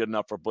 It wasn't good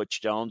enough for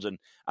Butch Jones, and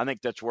I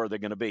think that's where they're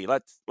going to be.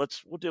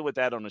 We'll deal with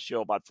that on the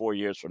show about 4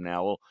 years from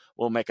now.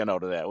 We'll make a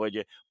note of that, would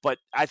you? But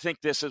I think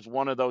this is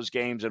one of those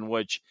games in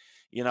which,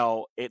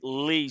 at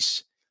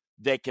least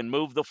they can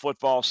move the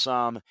football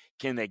some.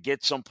 Can they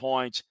get some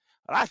points?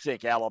 I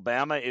think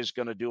Alabama is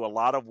going to do a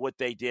lot of what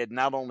they did,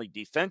 not only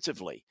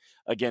defensively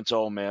against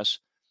Ole Miss,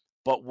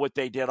 but what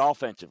they did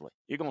offensively.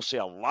 You're going to see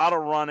a lot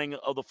of running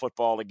of the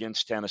football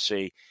against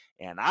Tennessee.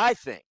 And I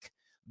think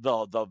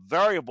the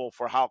variable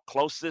for how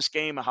close this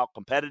game and how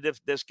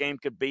competitive this game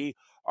could be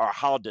or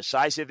how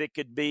decisive it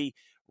could be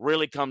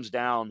really comes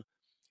down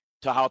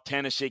to how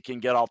Tennessee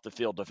can get off the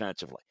field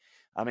defensively.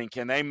 I mean,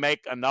 can they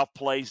make enough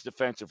plays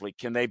defensively?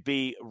 Can they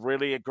be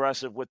really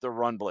aggressive with their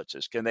run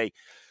blitzes? Can they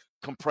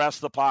compress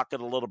the pocket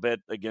a little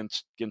bit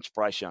against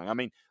Bryce Young? I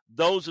mean,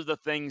 those are the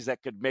things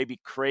that could maybe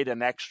create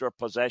an extra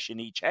possession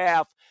each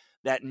half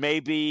that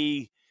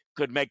maybe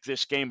could make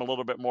this game a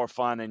little bit more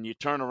fun. And you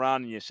turn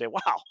around and you say,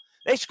 wow,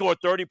 they scored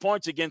 30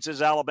 points against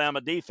this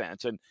Alabama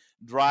defense and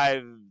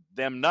drive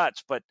them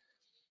nuts. But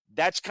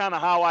that's kind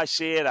of how I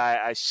see it.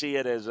 I see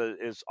it as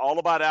all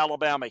about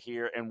Alabama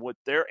here and what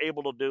they're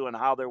able to do and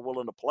how they're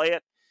willing to play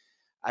it.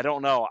 I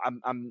don't know.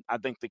 I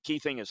think the key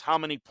thing is how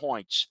many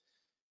points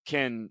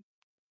can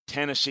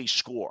Tennessee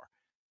score.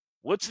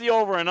 What's the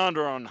over and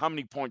under on how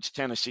many points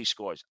Tennessee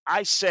scores?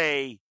 I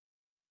say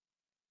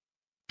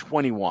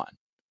 21.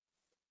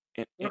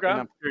 And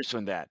I'm curious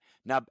on that.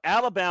 Now,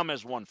 Alabama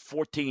has won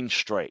 14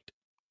 straight.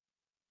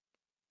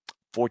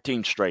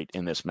 14 straight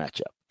in this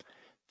matchup.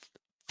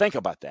 Think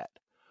about that.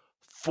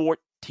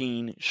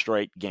 14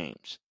 straight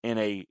games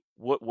in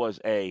was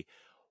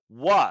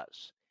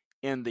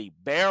in the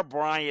Bear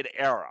Bryant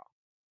era.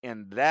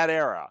 In that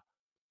era,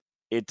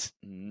 it's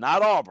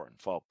not Auburn,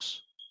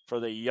 folks. For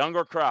the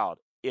younger crowd,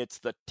 it's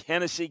the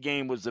Tennessee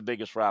game was the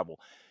biggest rival.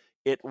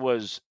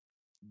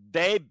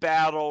 They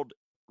battled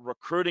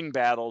recruiting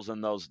battles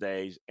in those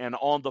days, and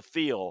on the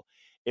field,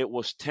 it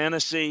was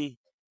Tennessee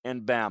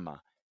and Bama.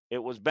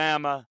 It was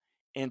Bama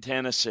and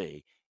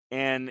Tennessee.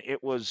 And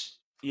it was,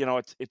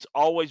 it's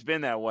always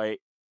been that way.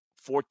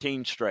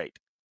 14 straight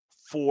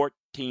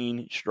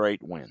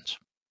wins.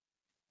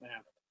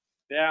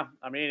 Yeah.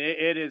 I mean,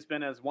 it has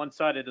been as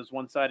one-sided as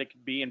one-sided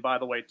could be. And by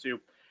the way, too,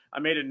 I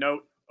made a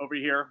note over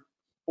here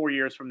 4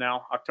 years from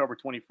now, October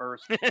 21st,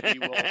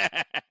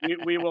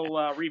 we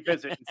will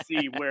revisit and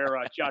see where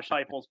Josh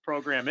Heupel's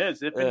program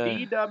is. If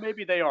indeed,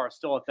 maybe they are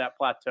still at that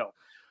plateau.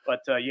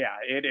 But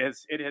it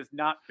has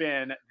not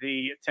been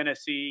the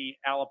Tennessee,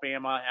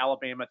 Alabama,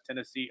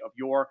 Tennessee of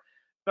yore.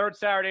 Third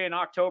Saturday in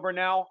October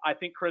now, I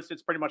think, Chris,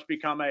 it's pretty much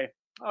become they're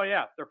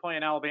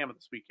playing Alabama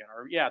this weekend,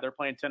 or they're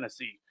playing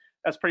Tennessee.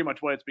 That's pretty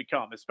much what it's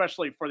become,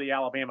 especially for the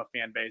Alabama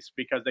fan base,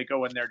 because they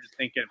go in there just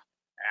thinking,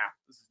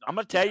 this is not. I'm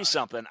going to tell you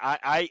something.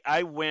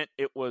 I went,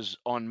 it was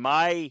on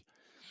my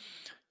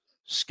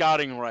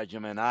scouting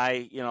regimen.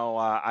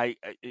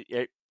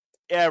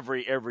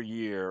 Every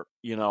year,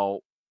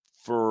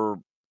 for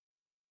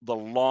the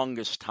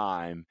longest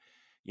time,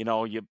 you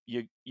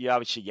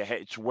obviously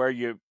it's where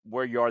you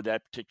are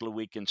that particular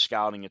week in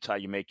scouting. It's how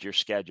you make your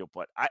schedule.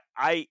 But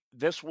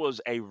this was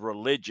a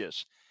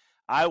religious.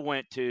 I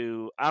went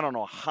to I don't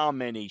know how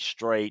many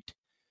straight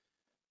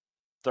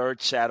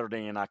third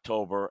Saturday in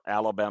October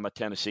Alabama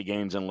Tennessee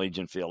games in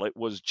Legion Field. It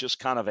was just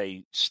kind of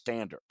a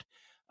standard.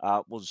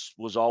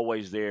 Was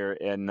always there,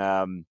 and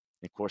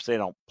of course they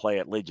don't play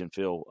at Legion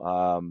Field.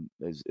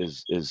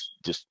 Is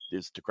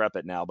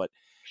decrepit now, but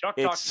Chuck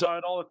talks about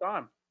it all the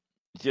time.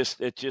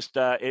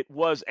 It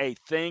was a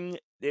thing.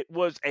 It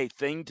was a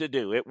thing to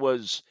do.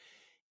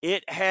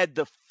 It had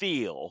the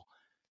feel.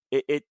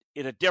 It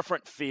a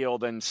different feel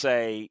than,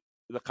 say,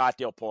 the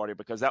cocktail party,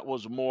 because that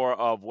was more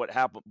of what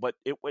happened. But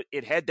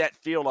it had that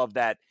feel of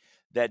that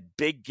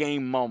big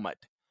game moment.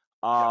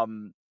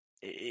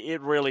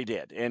 It really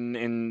did,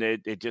 and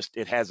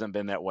it hasn't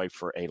been that way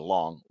for a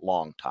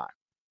long time.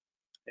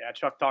 Yeah,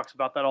 Chuck talks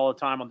about that all the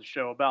time on the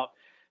show about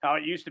how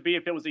it used to be.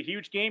 If it was a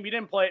huge game, you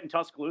didn't play it in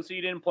Tuscaloosa,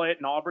 you didn't play it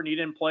in Auburn, you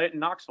didn't play it in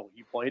Knoxville.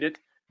 You played it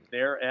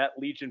there at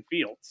Legion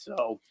Field.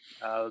 So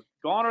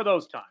gone are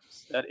those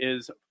times. That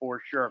is for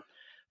sure.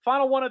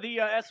 Final one of the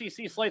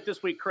SEC slate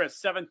this week, Chris.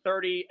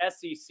 7:30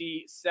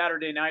 SEC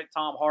Saturday night.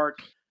 Tom Hart,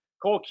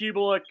 Cole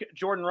Kubelik,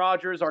 Jordan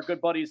Rogers, our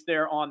good buddies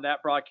there on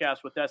that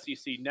broadcast with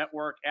SEC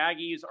Network.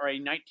 Aggies are a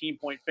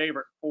 19-point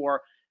favorite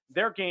for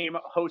their game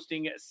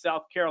hosting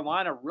South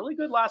Carolina. Really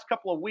good last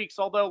couple of weeks,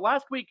 although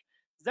last week,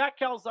 Zach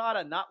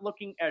Calzada not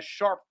looking as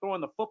sharp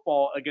throwing the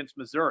football against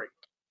Missouri.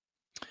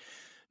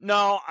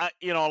 No, a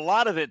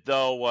lot of it,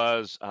 though,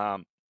 was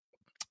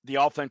the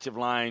offensive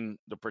line,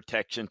 the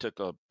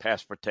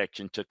pass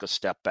protection took a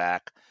step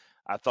back.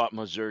 I thought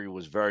Missouri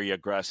was very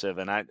aggressive,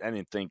 and I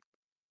didn't think,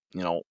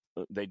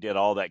 they did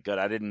all that good.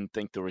 I didn't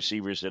think the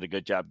receivers did a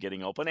good job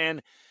getting open,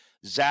 and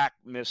Zach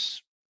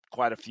missed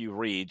quite a few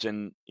reads.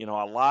 And, a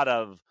lot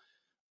of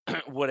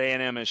what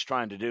A&M is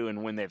trying to do,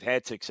 and when they've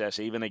had success,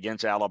 even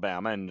against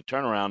Alabama, and the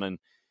turnaround and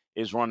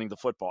is running the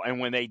football. And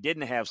when they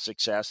didn't have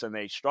success and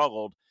they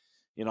struggled,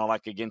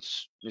 like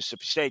against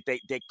Mississippi State,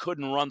 they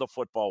couldn't run the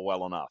football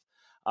well enough.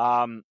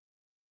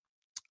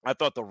 I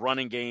thought the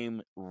running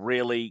game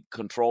really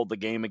controlled the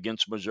game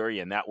against Missouri,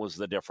 and that was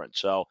the difference.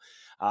 So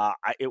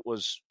it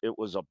was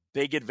a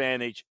big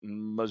advantage.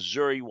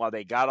 Missouri, while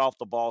they got off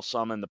the ball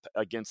some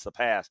against the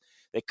pass,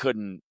 they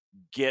couldn't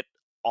get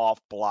off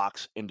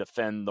blocks and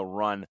defend the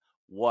run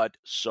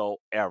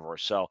whatsoever.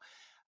 So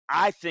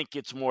I think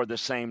it's more the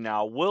same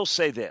now. We'll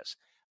say this.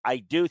 I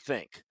do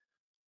think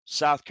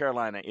South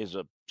Carolina is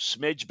a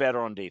smidge better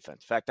on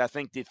defense. In fact, I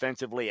think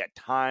defensively at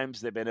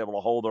times they've been able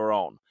to hold their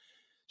own.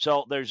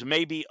 So there's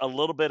maybe a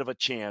little bit of a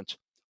chance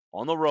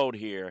on the road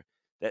here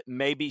that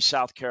maybe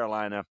South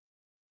Carolina,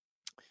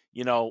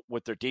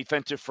 with their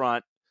defensive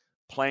front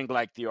playing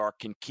like they are,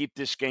 can keep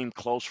this game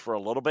close for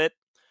a little bit.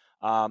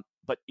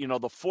 But, the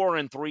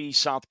 4-3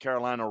 South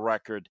Carolina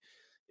record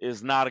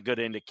is not a good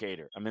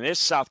indicator. I mean, this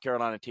South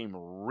Carolina team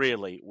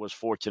really was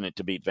fortunate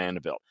to beat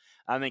Vanderbilt.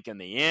 I think in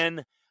the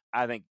end,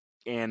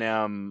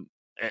 A&M,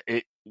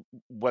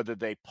 whether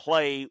they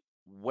play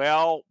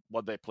well,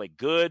 whether they play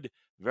good,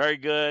 very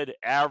good,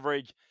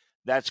 average,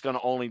 that's going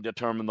to only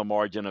determine the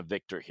margin of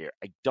victory here.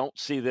 I don't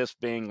see this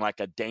being like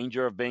a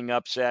danger of being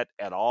upset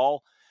at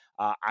all.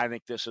 I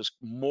think this is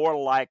more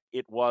like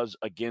it was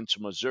against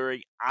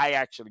Missouri. I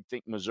actually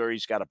think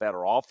Missouri's got a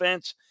better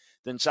offense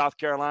than South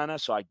Carolina,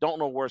 so I don't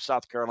know where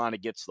South Carolina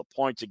gets the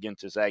points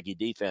against this Aggie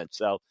defense.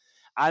 So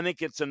I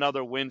think it's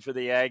another win for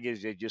the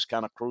Aggies. They just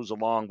kind of cruise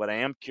along, but I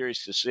am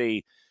curious to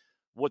see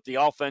what the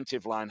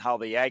offensive line, how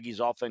the Aggies'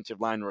 offensive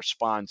line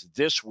responds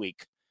this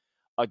week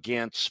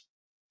against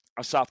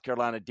a South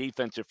Carolina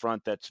defensive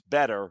front that's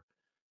better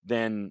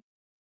than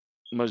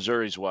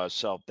Missouri's was.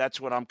 So that's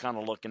what I'm kind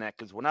of looking at,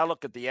 because when I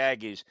look at the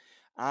Aggies,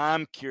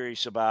 I'm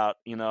curious about,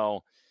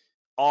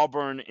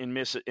 Auburn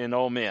and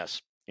Ole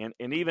Miss and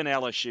even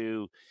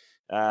LSU.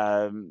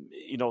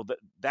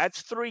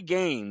 That's 3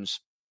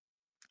 games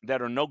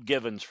that are no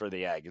givens for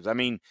the Aggies. I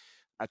mean,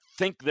 I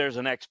think there's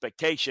an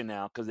expectation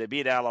now, because they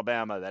beat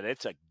Alabama, that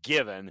it's a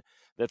given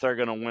that they're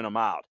going to win them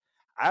out.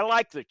 I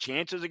like the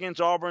chances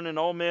against Auburn and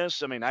Ole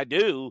Miss. I mean, I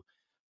do.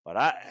 But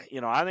I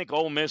think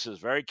Ole Miss is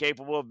very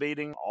capable of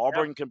beating.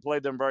 Auburn can play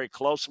them very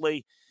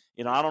closely.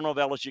 I don't know if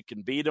LSU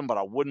can beat them, but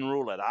I wouldn't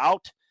rule it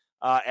out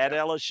at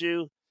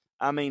LSU.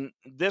 I mean,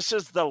 this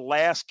is the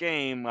last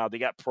game. They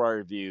got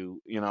Prairie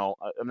View.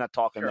 I'm not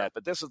talking that,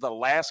 but this is the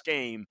last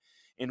game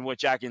in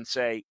which I can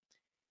say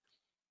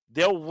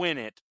they'll win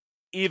it,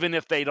 even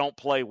if they don't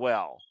play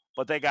well.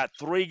 But they got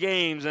 3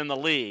 games in the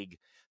league,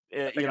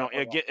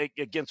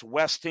 against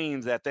West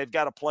teams that they've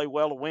got to play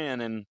well to win,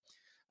 and.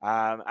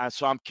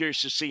 So I'm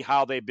curious to see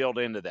how they build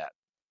into that.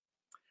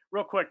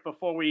 Real quick,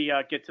 before we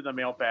get to the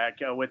mailbag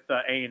with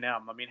A&M,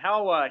 I mean,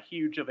 how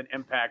huge of an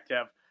impact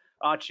have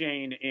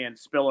Achane and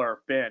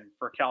Spiller been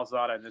for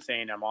Calzada in this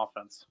A&M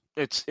offense?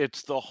 It's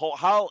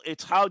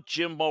how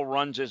Jimbo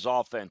runs his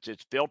offense.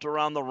 It's built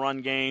around the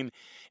run game,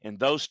 and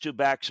those 2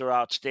 backs are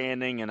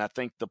outstanding. And I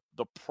think the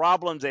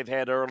problems they've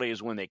had early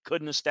is when they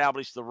couldn't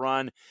establish the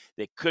run,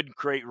 they couldn't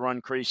create run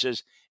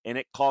creases, and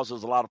it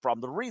causes a lot of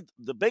problems.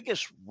 The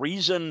biggest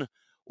reason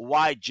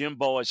why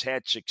Jimbo has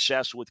had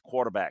success with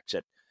quarterbacks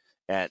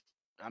at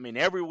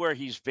everywhere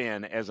he's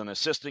been as an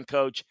assistant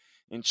coach,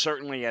 and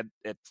certainly at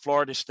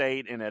Florida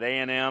State and at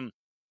A&M,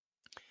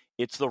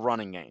 it's the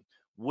running game.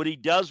 What he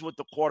does with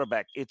the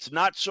quarterback, it's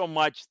not so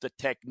much the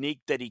technique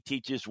that he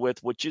teaches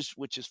with, which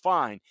is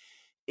fine.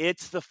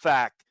 It's the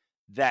fact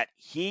that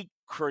he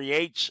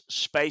creates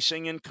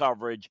spacing and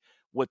coverage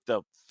with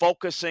the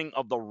focusing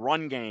of the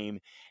run game,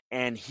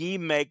 and he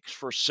makes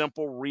for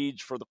simple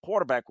reads for the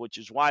quarterback, which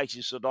is why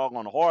he's so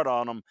doggone hard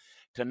on him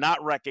to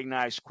not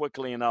recognize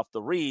quickly enough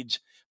the reads,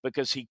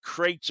 because he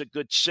creates a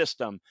good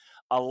system.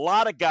 A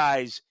lot of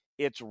guys,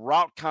 it's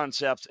route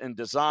concepts and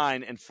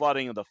design and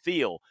flooding of the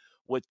field.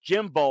 With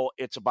Jimbo,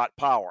 it's about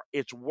power.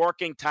 It's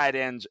working tight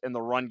ends in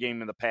the run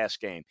game and the pass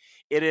game.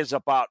 It is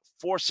about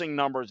forcing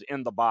numbers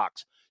in the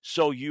box.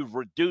 So you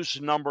reduce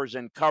numbers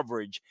in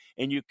coverage,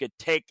 and you could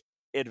take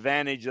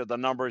advantage of the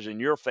numbers in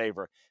your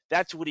favor.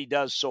 That's what he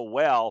does so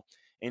well,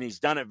 and he's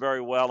done it very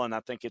well, and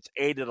I think it's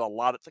aided a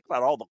lot. Think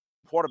about all the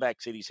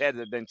quarterbacks that he's had that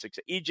have been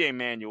successful. E.J.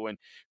 Manuel and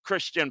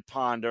Christian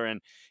Ponder,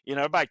 and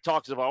everybody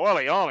talks about, well,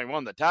 he only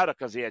won the title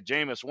because he had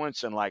Jameis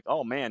Winston. Like,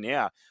 oh man,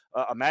 yeah,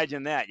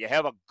 imagine that. You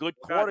have a good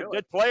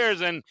good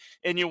players, and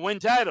you win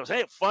titles.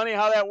 Hey, funny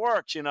how that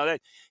works,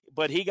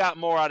 But he got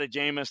more out of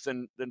Jameis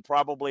than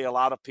probably a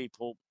lot of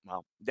people,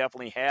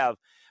 definitely have,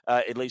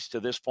 at least to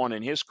this point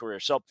in his career.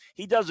 So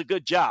he does a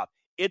good job.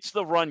 It's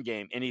the run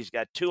game, and he's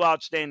got 2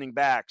 outstanding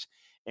backs,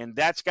 and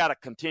that's got to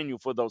continue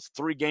for those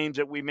 3 games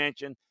that we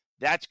mentioned.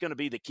 That's going to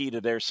be the key to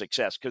their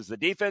success, because the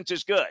defense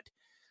is good.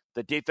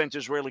 The defense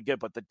is really good,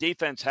 but the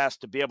defense has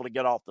to be able to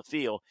get off the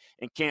field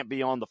and can't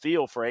be on the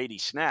field for 80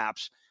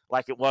 snaps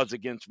like it was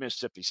against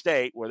Mississippi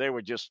State, where they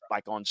were just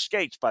like on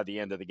skates by the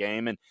end of the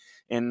game.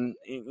 And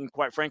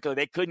quite frankly,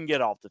 they couldn't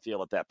get off the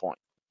field at that point.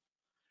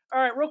 All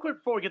right, real quick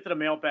before we get to the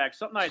mailbag,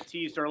 something I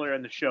teased earlier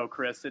in the show,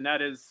 Chris, and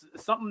that is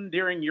something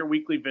during your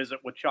weekly visit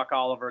with Chuck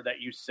Oliver that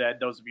you said.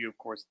 Those of you, of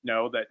course,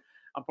 know that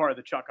I'm part of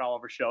the Chuck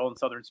Oliver Show on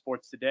Southern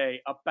Sports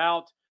Today,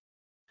 about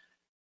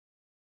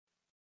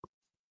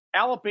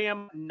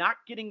Alabama not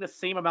getting the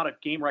same amount of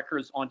game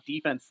records on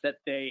defense that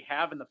they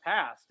have in the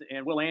past.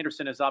 And Will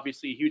Anderson is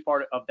obviously a huge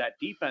part of that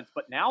defense.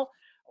 But now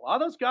a lot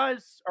of those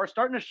guys are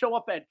starting to show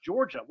up at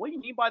Georgia. What do you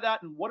mean by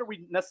that? And what are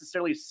we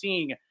necessarily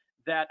seeing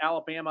that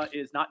Alabama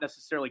is not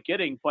necessarily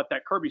getting, but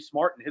that Kirby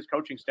Smart and his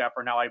coaching staff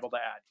are now able to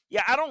add?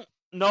 Yeah, I don't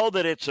know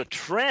that it's a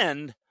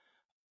trend.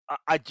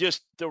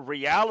 The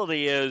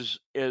reality is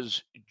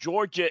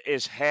Georgia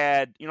has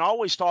had, I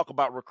always talk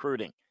about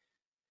recruiting.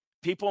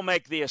 People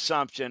make the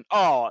assumption,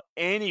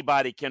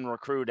 anybody can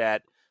recruit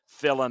at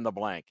fill in the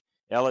blank.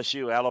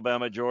 LSU,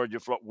 Alabama, Georgia,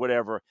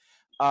 whatever.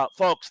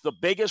 Folks, the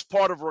biggest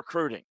part of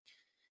recruiting,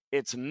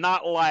 it's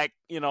not like,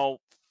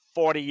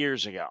 40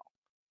 years ago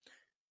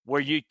where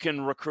you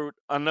can recruit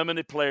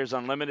unlimited players,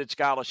 unlimited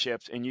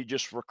scholarships, and you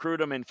just recruit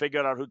them and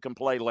figure out who can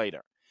play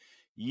later.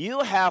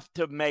 You have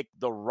to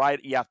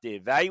you have to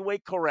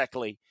evaluate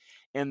correctly,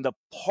 and the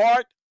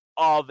part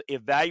of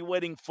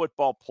evaluating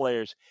football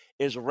players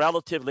is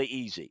relatively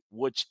easy.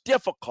 What's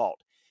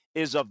difficult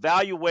is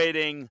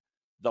evaluating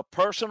the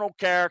personal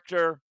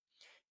character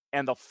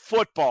and the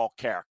football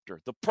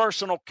character. The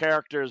personal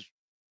character is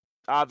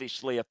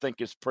obviously, I think,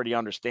 is pretty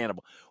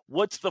understandable.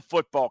 What's the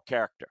football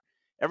character?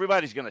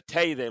 Everybody's going to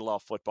tell you they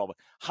love football, but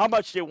how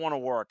much they want to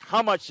work,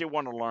 how much they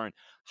want to learn,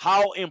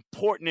 how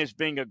important is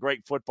being a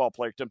great football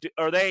player to them?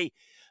 Are they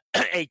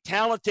a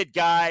talented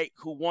guy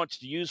who wants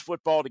to use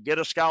football to get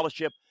a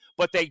scholarship,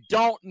 but they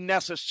don't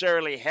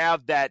necessarily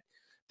have that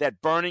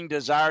burning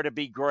desire to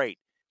be great?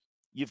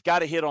 You've got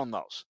to hit on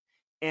those.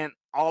 And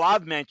all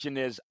I've mentioned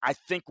is I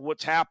think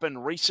what's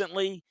happened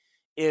recently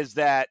is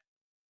that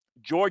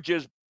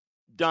Georgia's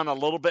done a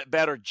little bit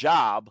better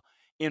job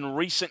in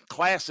recent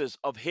classes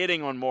of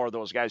hitting on more of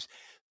those guys.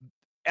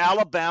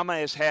 Alabama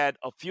has had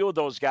a few of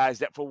those guys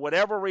that, for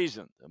whatever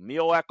reason,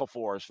 Emil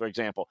Ekwafors, for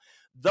example,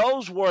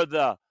 those were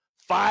the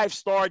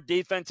 5-star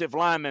defensive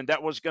lineman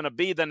that was going to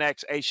be the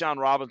next A'Shawn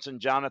Robinson,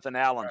 Jonathan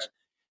Allens,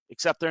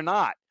 except they're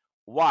not.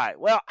 Why?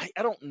 Well, I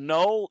don't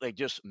know. They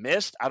just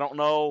missed. I don't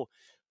know.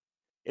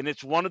 And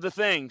it's one of the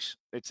things.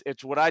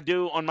 It's what I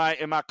do in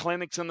my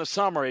clinics in the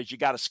summer is you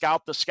got to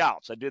scout the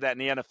scouts. I do that in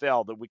the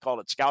NFL. That we call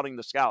it scouting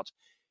the scouts.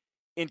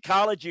 In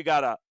college, you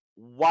got to,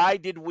 why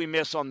did we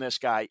miss on this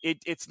guy?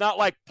 It's not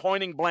like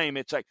pointing blame.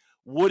 It's like,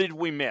 what did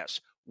we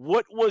miss?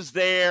 What was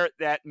there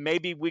that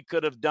maybe we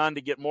could have done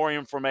to get more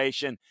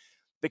information?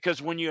 Because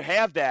when you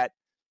have that,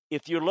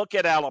 if you look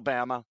at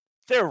Alabama,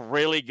 they're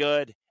really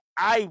good.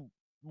 I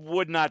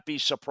would not be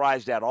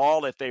surprised at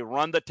all if they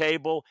run the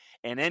table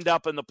and end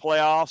up in the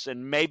playoffs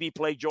and maybe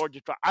play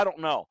Georgia. I don't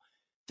know.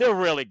 They're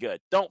really good.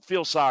 Don't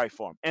feel sorry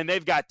for them. And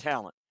they've got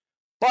talent.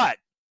 But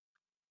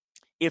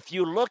if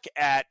you look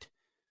at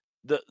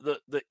the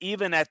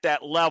even at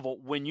that level,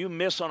 when you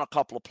miss on a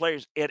couple of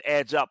players, it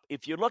adds up.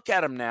 If you look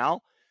at them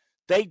now,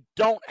 they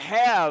don't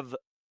have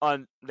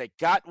they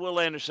got Will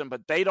Anderson,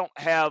 but they don't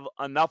have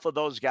enough of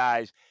those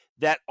guys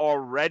that are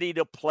ready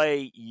to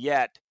play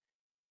yet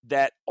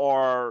that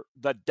are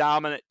the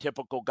dominant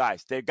typical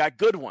guys. They've got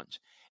good ones,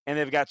 and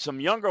they've got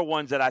some younger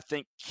ones that I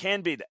think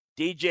can be that.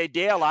 DJ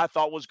Dale, I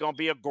thought was going to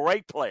be a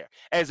great player.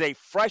 As a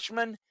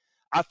freshman,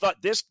 I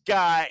thought this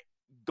guy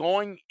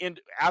going in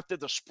after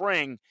the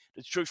spring,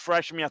 the true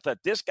freshman, I thought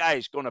this guy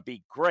is going to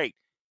be great.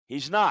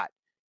 He's not.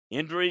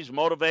 Injuries,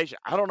 motivation,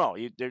 I don't know.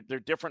 They're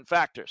different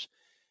factors.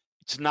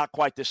 It's not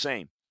quite the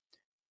same.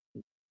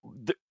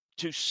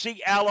 To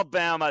see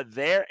Alabama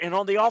there and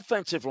on the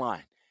offensive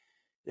line,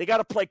 they got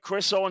to play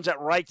Chris Owens at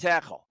right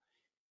tackle.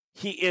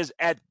 He is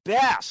at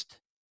best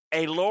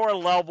a lower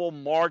level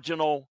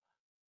marginal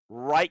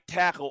right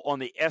tackle on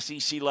the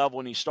SEC level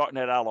when he's starting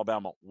at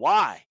Alabama.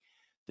 Why?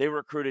 They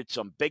recruited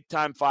some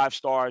big-time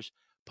 5-stars,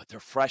 but they're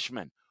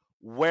freshmen.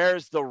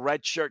 Where's the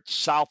redshirt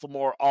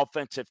sophomore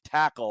offensive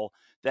tackle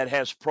that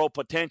has pro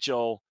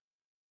potential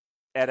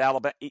at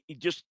Alabama?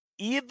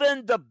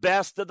 Even the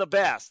best of the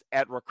best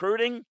at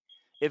recruiting,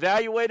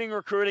 evaluating,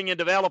 recruiting, and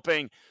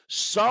developing,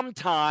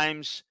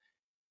 sometimes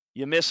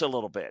you miss a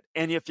little bit.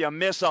 And if you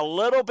miss a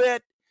little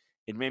bit,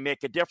 it may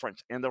make a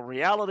difference. And the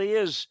reality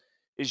is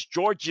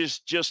Georgia's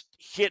just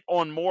hit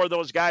on more of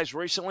those guys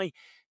recently,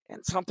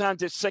 and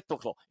sometimes it's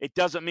cyclical. It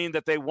doesn't mean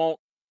that they won't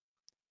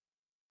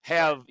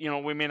have,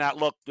 we may not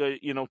look, 2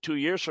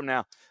 years from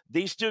now.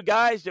 These two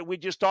guys that we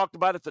just talked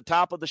about at the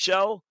top of the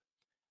show,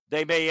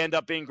 they may end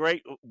up being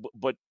great,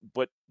 but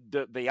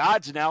the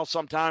odds now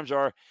sometimes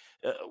are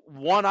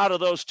one out of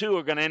those two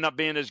are going to end up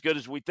being as good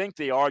as we think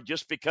they are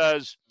just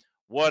because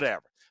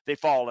whatever. They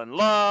fall in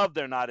love.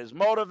 They're not as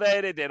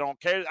motivated. They don't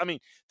care. I mean,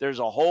 there's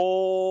a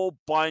whole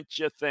bunch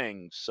of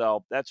things.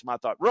 So that's my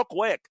thought. Real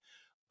quick,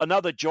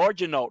 another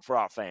Georgia note for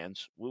our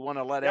fans. We want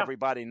to let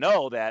everybody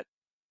know that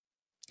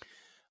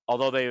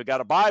although they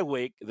got a bye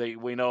week,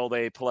 we know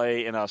they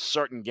play in a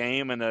certain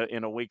game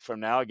in a week from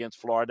now against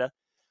Florida.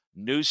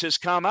 News has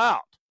come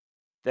out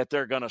that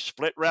they're going to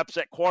split reps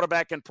at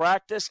quarterback in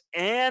practice,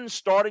 and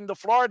starting the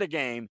Florida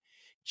game,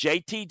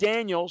 JT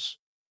Daniels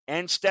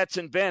and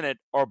Stetson Bennett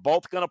are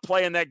both going to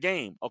play in that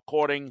game,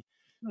 according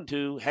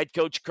to head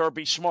coach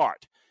Kirby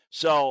Smart.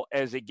 So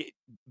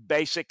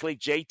basically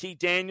JT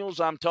Daniels,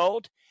 I'm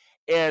told,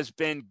 has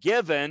been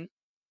given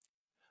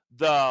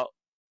the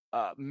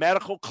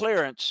medical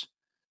clearance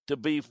to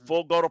be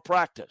full go to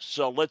practice.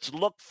 So let's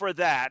look for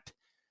that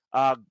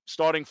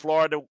starting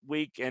Florida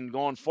week and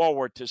going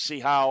forward to see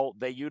how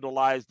they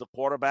utilize the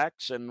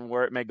quarterbacks and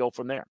where it may go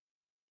from there.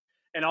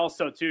 And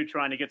also, too,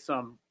 trying to get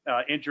some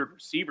injured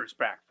receivers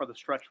back for the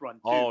stretch run,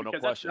 too. Oh, no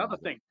question. That's another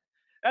thing.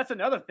 That's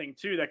another thing,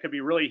 too, that could be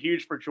really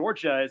huge for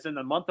Georgia is in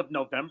the month of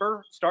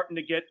November, starting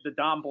to get the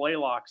Don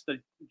Blaylocks, the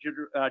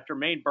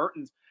Jermaine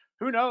Burtons,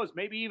 who knows,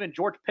 maybe even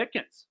George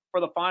Pickens for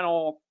the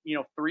final,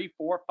 3,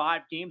 4,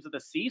 5 games of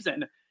the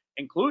season,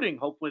 including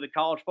hopefully the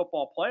college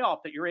football playoff,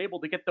 that you're able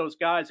to get those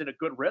guys in a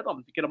good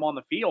rhythm to get them on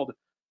the field.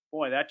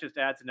 Boy, that just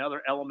adds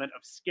another element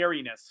of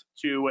scariness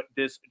to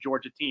this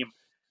Georgia team.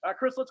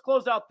 Chris, let's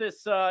close out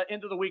this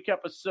end of the week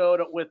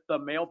episode with the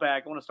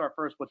mailbag. I want to start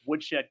first with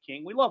Woodshed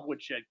King. We love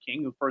Woodshed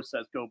King, who first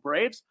says go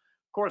Braves.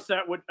 Of course,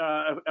 that would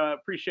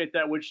appreciate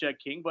that, Woodshed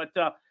King. But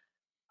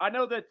I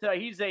know that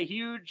he's a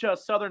huge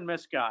Southern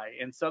Miss guy,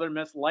 and Southern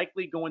Miss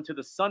likely going to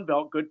the Sun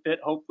Belt. Good fit,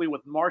 hopefully,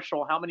 with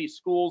Marshall. How many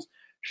schools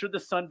should the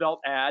Sun Belt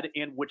add,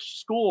 and which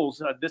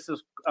schools? This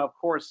is, of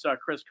course,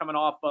 Chris, coming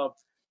off of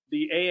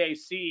the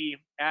AAC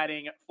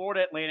adding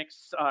Florida Atlantic,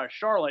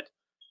 Charlotte,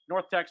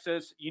 North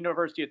Texas,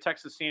 University of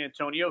Texas San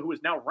Antonio, who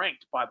is now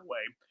ranked, by the way,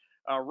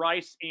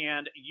 Rice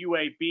and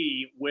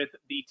UAB with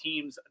the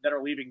teams that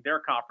are leaving their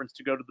conference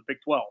to go to the Big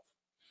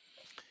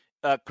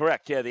 12.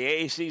 Correct. Yeah, the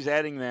AAC is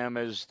adding them,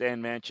 as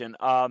Dan mentioned.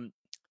 I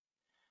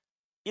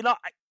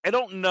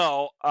don't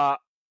know.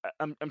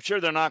 I'm sure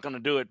they're not going to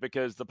do it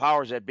because the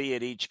powers that be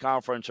at each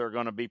conference are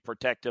going to be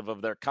protective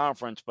of their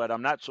conference, but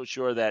I'm not so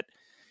sure that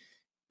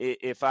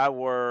if I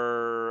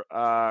were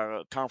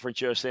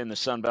Conference USA in the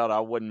Sun Belt, I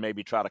wouldn't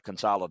maybe try to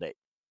consolidate.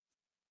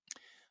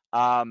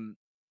 What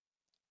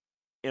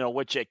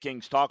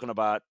King's talking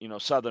about,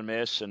 Southern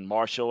Miss and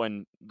Marshall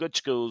and good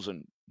schools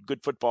and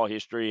good football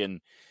history.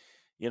 And,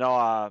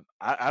 I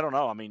don't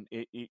know. I mean,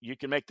 you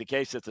can make the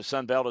case that the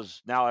Sun Belt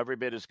is now every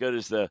bit as good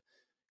as the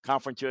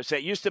Conference USA.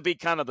 It used to be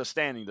kind of the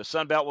standing. The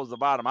Sun Belt was the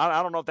bottom.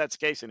 I don't know if that's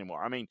the case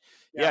anymore. I mean,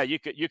 yeah you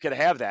could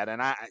have that.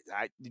 And I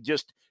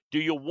just, do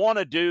you want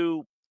to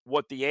do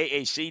what the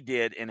AAC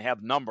did and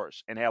have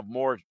numbers and have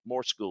more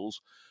schools,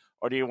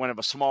 or do you want to have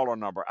a smaller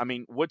number? I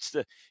mean,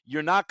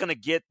 you're not going to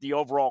get the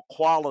overall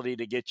quality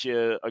to get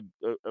you a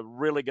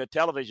really good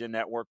television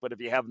network, but if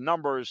you have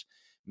numbers,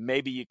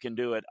 maybe you can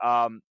do it.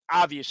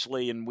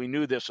 Obviously, and we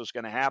knew this was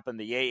going to happen,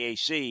 the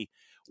AAC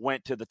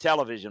went to the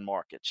television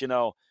markets,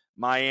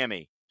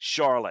 Miami,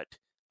 Charlotte,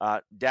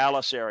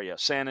 Dallas area,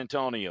 San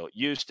Antonio,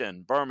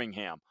 Houston,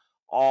 Birmingham,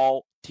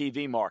 all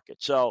TV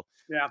markets. So,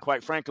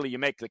 quite frankly, you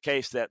make the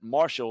case that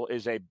Marshall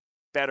is a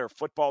better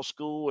football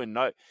school,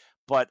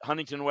 but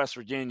Huntington, West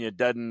Virginia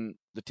doesn't.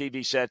 The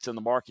TV sets and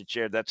the market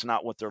share, that's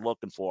not what they're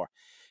looking for.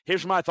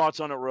 Here's my thoughts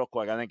on it real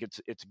quick. I think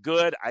it's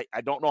good.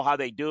 I don't know how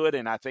they do it,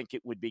 and I think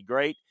it would be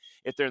great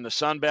if they're in the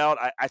Sun Belt.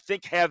 I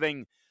think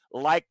having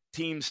like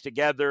teams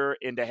together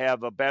and to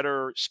have a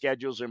better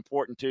schedule is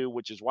important too,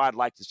 which is why I'd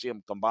like to see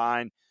them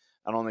combine.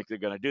 I don't think they're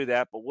going to do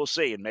that, but we'll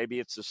see. And maybe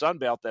it's the Sun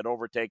Belt that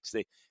overtakes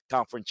the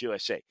Conference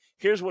USA.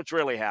 Here's what's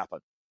really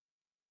happened.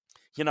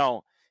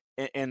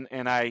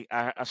 And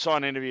I saw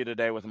an interview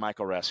today with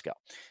Michael Resco.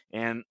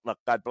 And look,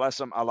 God bless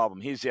him. I love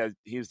him. He's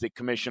the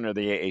commissioner of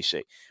the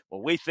AAC.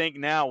 Well, we think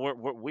now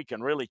we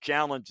can really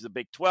challenge the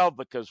Big 12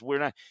 because we're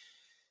not.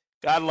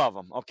 God love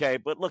him. Okay,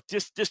 but look,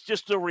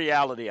 just the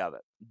reality of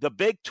it. The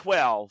Big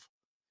 12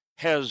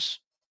 has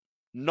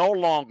no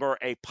longer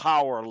a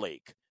power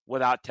league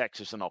without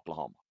Texas and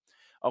Oklahoma.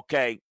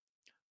 Okay,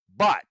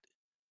 but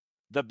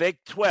the Big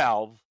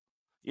 12,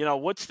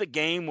 what's the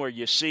game where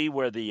you see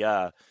where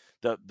the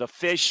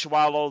fish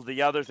swallow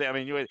the other thing? I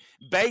mean,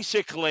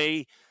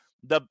 basically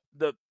the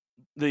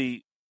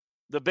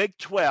Big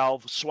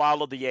 12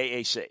 swallowed the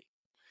AAC.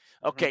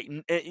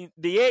 Okay,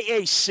 the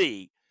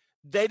AAC,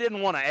 they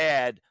didn't want to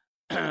add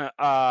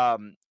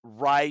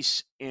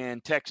Rice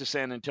and Texas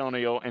San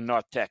Antonio and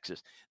North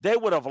Texas. They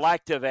would have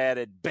liked to have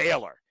added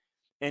Baylor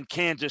and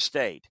Kansas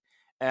State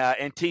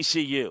and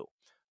TCU.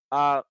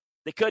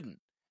 They couldn't.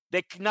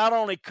 Not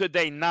only could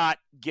they not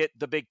get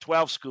the Big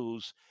 12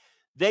 schools,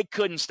 they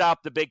couldn't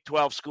stop the Big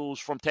 12 schools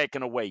from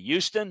taking away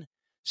Houston,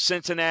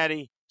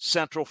 Cincinnati,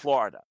 Central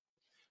Florida.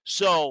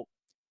 So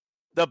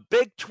the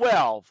Big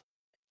 12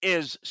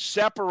 is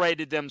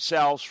separated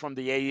themselves from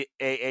the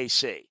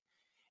AAC.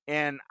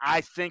 And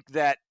I think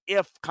that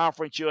if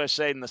Conference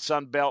USA and the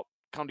Sun Belt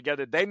come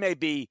together, they may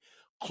be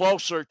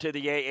closer to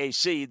the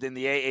AAC than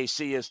the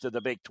AAC is to the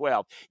Big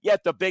 12.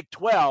 Yet the Big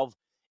 12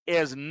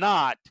 is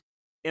not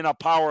in a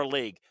power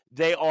league.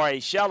 They are a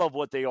shell of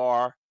what they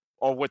are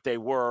or what they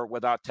were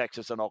without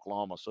Texas and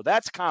Oklahoma. So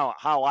that's kind of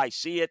how I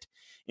see it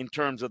in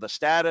terms of the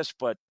status.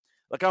 But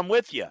look, I'm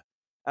with you.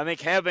 I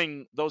think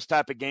having those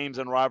type of games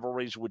and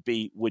rivalries would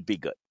be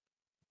good.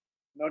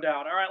 No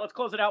doubt. All right, let's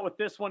close it out with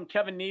this one.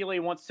 Kevin Neely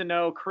wants to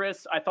know,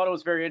 Chris, I thought it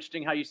was very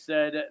interesting how you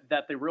said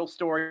that the real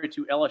story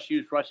to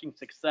LSU's rushing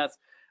success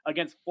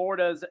against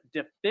Florida's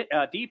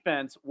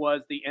defense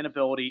was the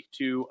inability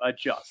to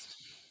adjust.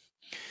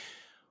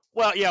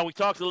 Well, yeah, we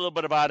talked a little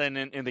bit about it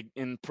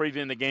in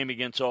previewing the game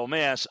against Ole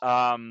Miss.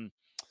 LSU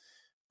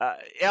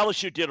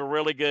did a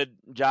really good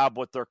job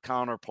with their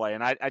counterplay,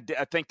 and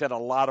I think that a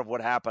lot of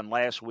what happened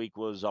last week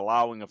was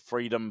allowing a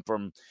freedom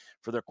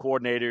for their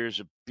coordinators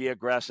to be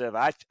aggressive.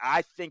 I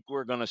think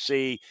we're going to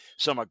see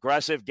some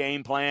aggressive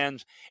game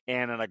plans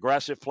and an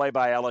aggressive play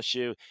by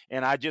LSU,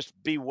 and I just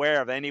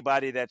beware of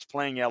anybody that's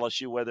playing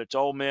LSU, whether it's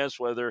Ole Miss,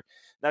 whether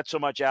not so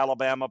much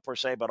Alabama per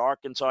se, but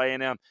Arkansas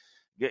A&M.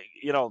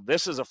 You know,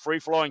 this is a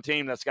free-flowing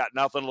team that's got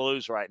nothing to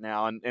lose right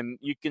now, and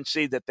you can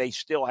see that they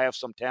still have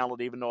some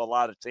talent, even though a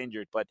lot is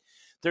injured. But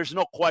there's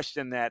no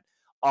question that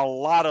a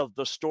lot of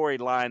the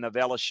storyline of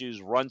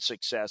LSU's run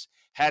success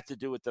had to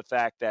do with the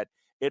fact that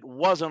it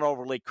wasn't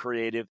overly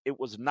creative. It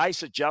was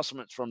nice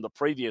adjustments from the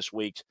previous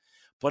weeks,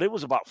 but it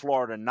was about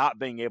Florida not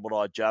being able to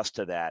adjust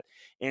to that.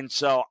 And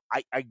so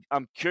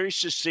I'm curious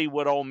to see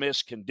what Ole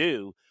Miss can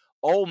do.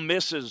 Ole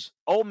Miss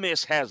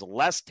has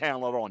less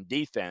talent on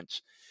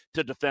defense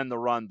to defend the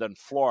run than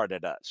Florida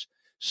does.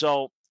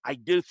 So I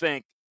do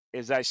think,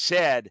 as I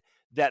said,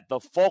 that the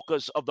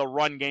focus of the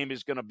run game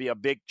is going to be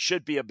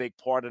should be a big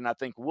part, and I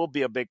think will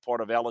be a big part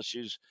of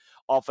LSU's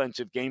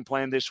offensive game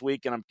plan this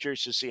week, and I'm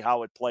curious to see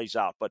how it plays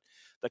out. But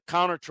the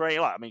counter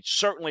trail, I mean,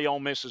 certainly Ole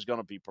Miss is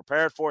going to be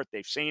prepared for it.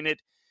 They've seen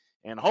it,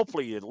 and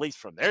hopefully, at least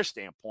from their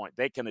standpoint,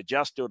 they can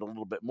adjust to it a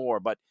little bit more.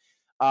 But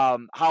how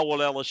will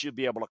LSU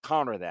be able to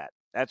counter that?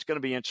 That's going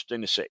to be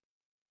interesting to see.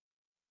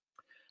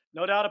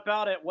 No doubt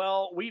about it.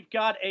 Well, we've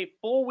got a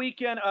full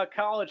weekend of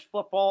college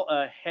football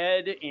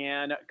ahead,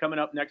 and coming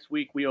up next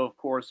week, we'll, of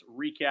course,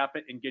 recap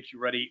it and get you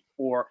ready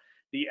for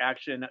the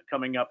action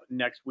coming up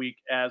next week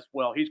as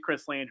well. He's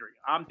Chris Landry.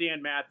 I'm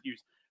Dan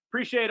Matthews.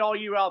 Appreciate all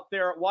you out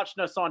there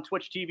watching us on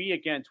Twitch TV.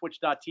 Again,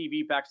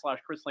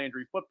 twitch.tv/Chris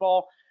Landry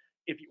Football.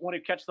 If you want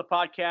to catch the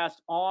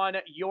podcast on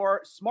your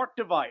smart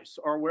device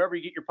or wherever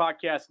you get your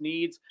podcast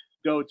needs,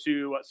 go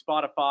to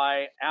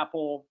Spotify,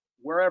 Apple,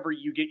 wherever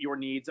you get your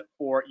needs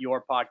for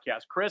your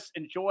podcast. Chris,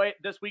 enjoy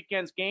this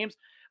weekend's games.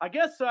 I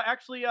guess,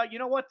 you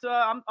know what?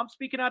 I'm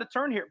speaking out of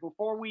turn here.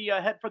 Before we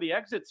head for the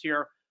exits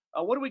here,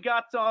 what do we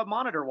got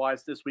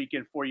monitor-wise this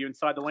weekend for you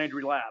inside the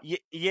Landry Lab?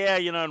 Yeah,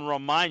 and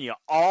remind you,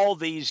 all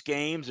these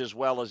games, as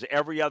well as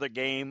every other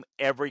game,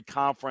 every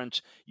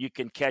conference, you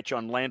can catch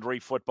on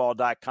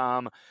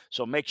LandryFootball.com.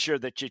 So make sure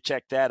that you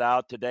check that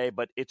out today.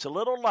 But it's a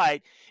little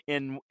light.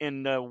 In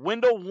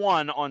window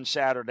one on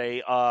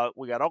Saturday,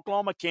 we got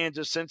Oklahoma,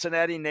 Kansas,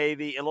 Cincinnati,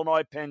 Navy,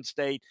 Illinois, Penn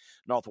State,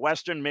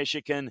 Northwestern,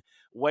 Michigan,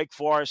 Wake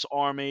Forest,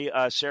 Army,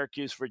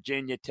 Syracuse,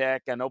 Virginia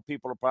Tech. I know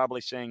people are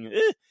probably saying,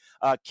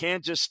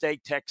 Kansas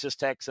State, Texas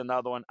Tech's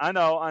another one. I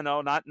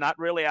know, not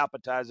really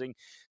appetizing,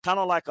 kind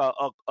of like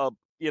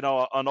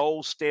an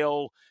old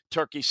stale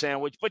turkey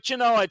sandwich, but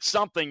it's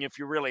something if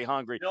you're really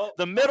hungry.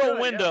 The middle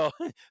window,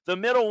 the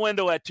middle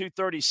window at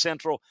 2:30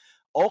 Central,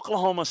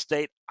 Oklahoma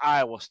State,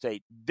 Iowa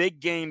State, big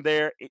game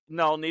there.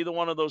 No, neither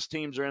one of those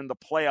teams are in the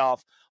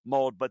playoff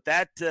mode, but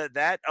that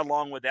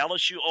along with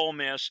LSU, Ole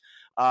Miss,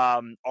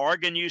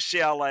 Oregon,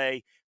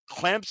 UCLA,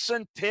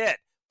 Clemson, Pitt.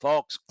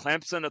 Folks,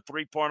 Clemson, a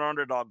 3-point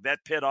underdog.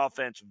 That Pitt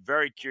offense,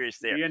 very curious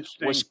there.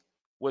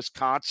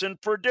 Wisconsin,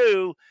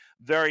 Purdue,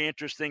 very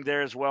interesting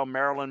there as well.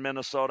 Maryland,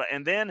 Minnesota.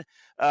 And then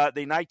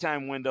the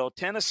nighttime window,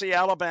 Tennessee,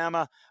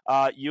 Alabama,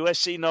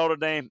 USC, Notre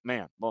Dame.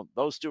 Man, well,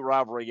 those two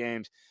rivalry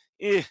games,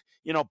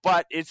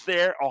 but it's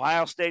there.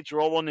 Ohio State's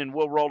rolling and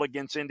will roll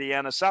against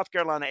Indiana. South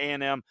Carolina,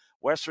 A&M,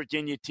 West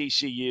Virginia,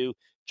 TCU,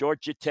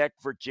 Georgia Tech,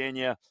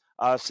 Virginia,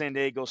 San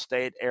Diego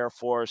State, Air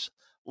Force.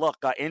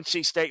 Look,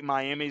 NC State,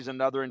 Miami is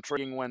another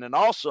intriguing one. And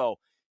also,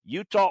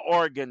 Utah,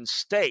 Oregon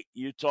State.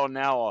 Utah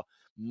now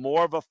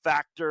more of a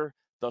factor.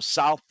 The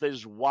South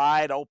is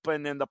wide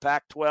open in the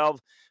Pac-12.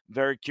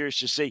 Very curious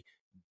to see.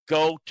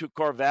 Go to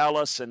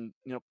Corvallis, and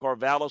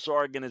Corvallis,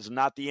 Oregon is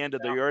not the end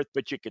of the earth,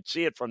 but you could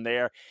see it from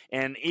there.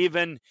 And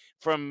even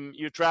from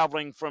you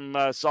traveling from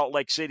Salt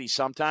Lake City,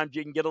 sometimes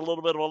you can get a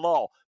little bit of a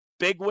lull.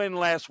 Big win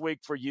last week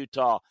for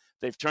Utah.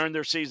 They've turned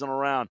their season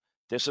around.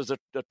 This is a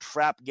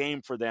trap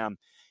game for them.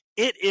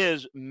 It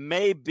is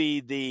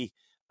maybe the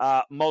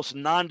most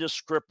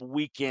nondescript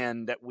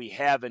weekend that we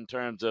have in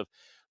terms of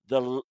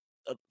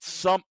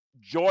some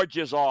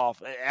Georgia's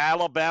off,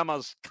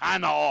 Alabama's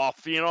kind of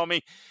off. You know what I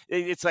mean?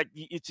 It's like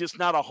it's just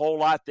not a whole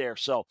lot there.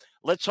 So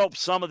let's hope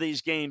some of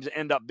these games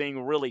end up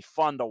being really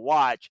fun to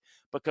watch,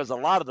 because a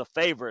lot of the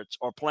favorites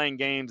are playing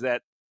games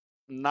that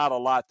not a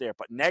lot there.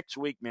 But next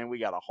week, man, we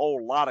got a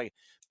whole lot of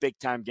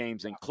big-time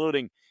games,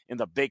 including in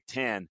the Big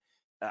Ten.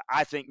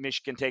 I think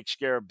Michigan takes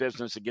care of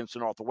business against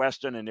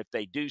Northwestern, and if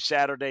they do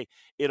Saturday,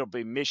 it'll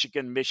be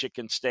Michigan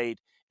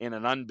State in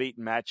an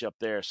unbeaten matchup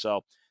there.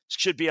 So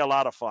should be a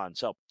lot of fun.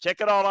 So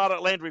check it all out at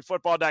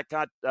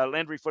LandryFootball.com,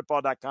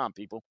 LandryFootball.com,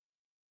 people.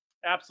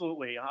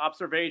 Absolutely.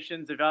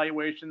 Observations,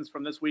 evaluations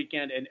from this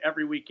weekend and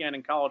every weekend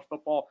in college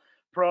football,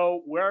 pro,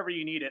 wherever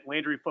you need it,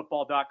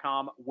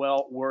 LandryFootball.com,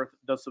 well worth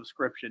the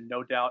subscription,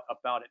 no doubt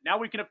about it. Now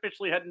we can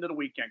officially head into the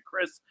weekend.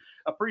 Chris,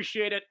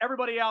 appreciate it.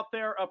 Everybody out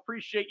there,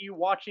 appreciate you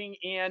watching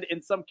and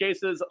in some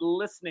cases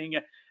listening.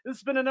 This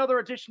has been another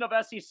edition of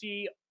SEC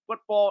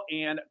Football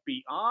and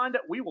Beyond.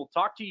 We will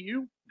talk to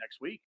you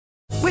next week.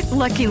 With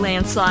Lucky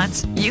Land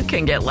Slots, you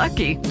can get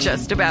lucky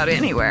just about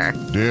anywhere.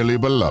 Dearly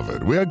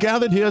beloved, we are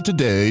gathered here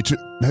today to...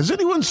 Has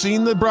anyone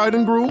seen the bride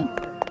and groom?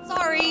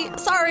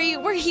 Sorry,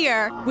 we're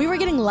here. We were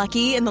getting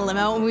lucky in the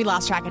limo and we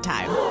lost track of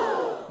time.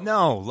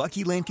 No,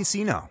 Lucky Land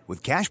Casino,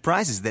 with cash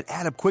prizes that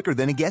add up quicker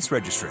than a guest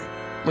registry.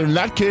 In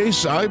that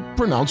case, I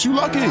pronounce you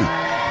lucky.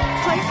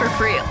 Play for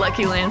free at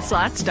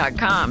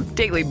LuckyLandSlots.com.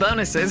 Daily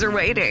bonuses are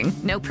waiting.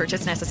 No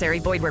purchase necessary.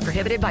 Void where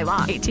prohibited by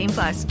law.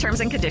 18+. Terms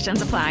and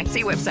conditions apply.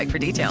 See website for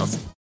details.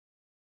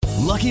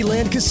 Lucky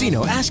Land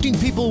Casino, asking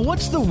people,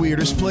 what's the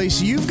weirdest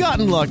place you've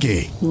gotten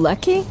lucky?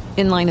 Lucky?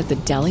 In line at the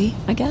deli,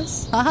 I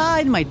guess? Aha,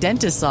 in my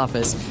dentist's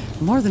office.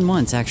 More than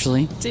once,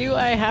 actually. Do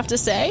I have to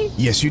say?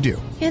 Yes, you do.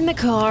 In the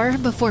car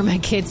before my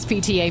kids'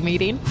 PTA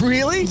meeting.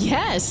 Really?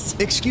 Yes.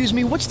 Excuse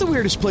me, what's the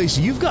weirdest place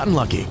you've gotten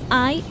lucky?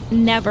 I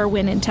never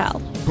win and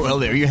tell. Well,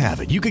 there you have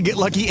it. You can get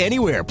lucky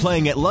anywhere,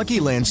 playing at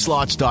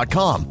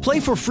LuckyLandSlots.com.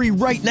 Play for free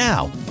right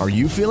now. Are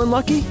you feeling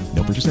lucky?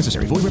 No purchase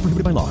necessary. Void where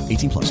prohibited by law.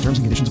 18+. Terms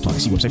and conditions apply.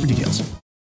 See website for details.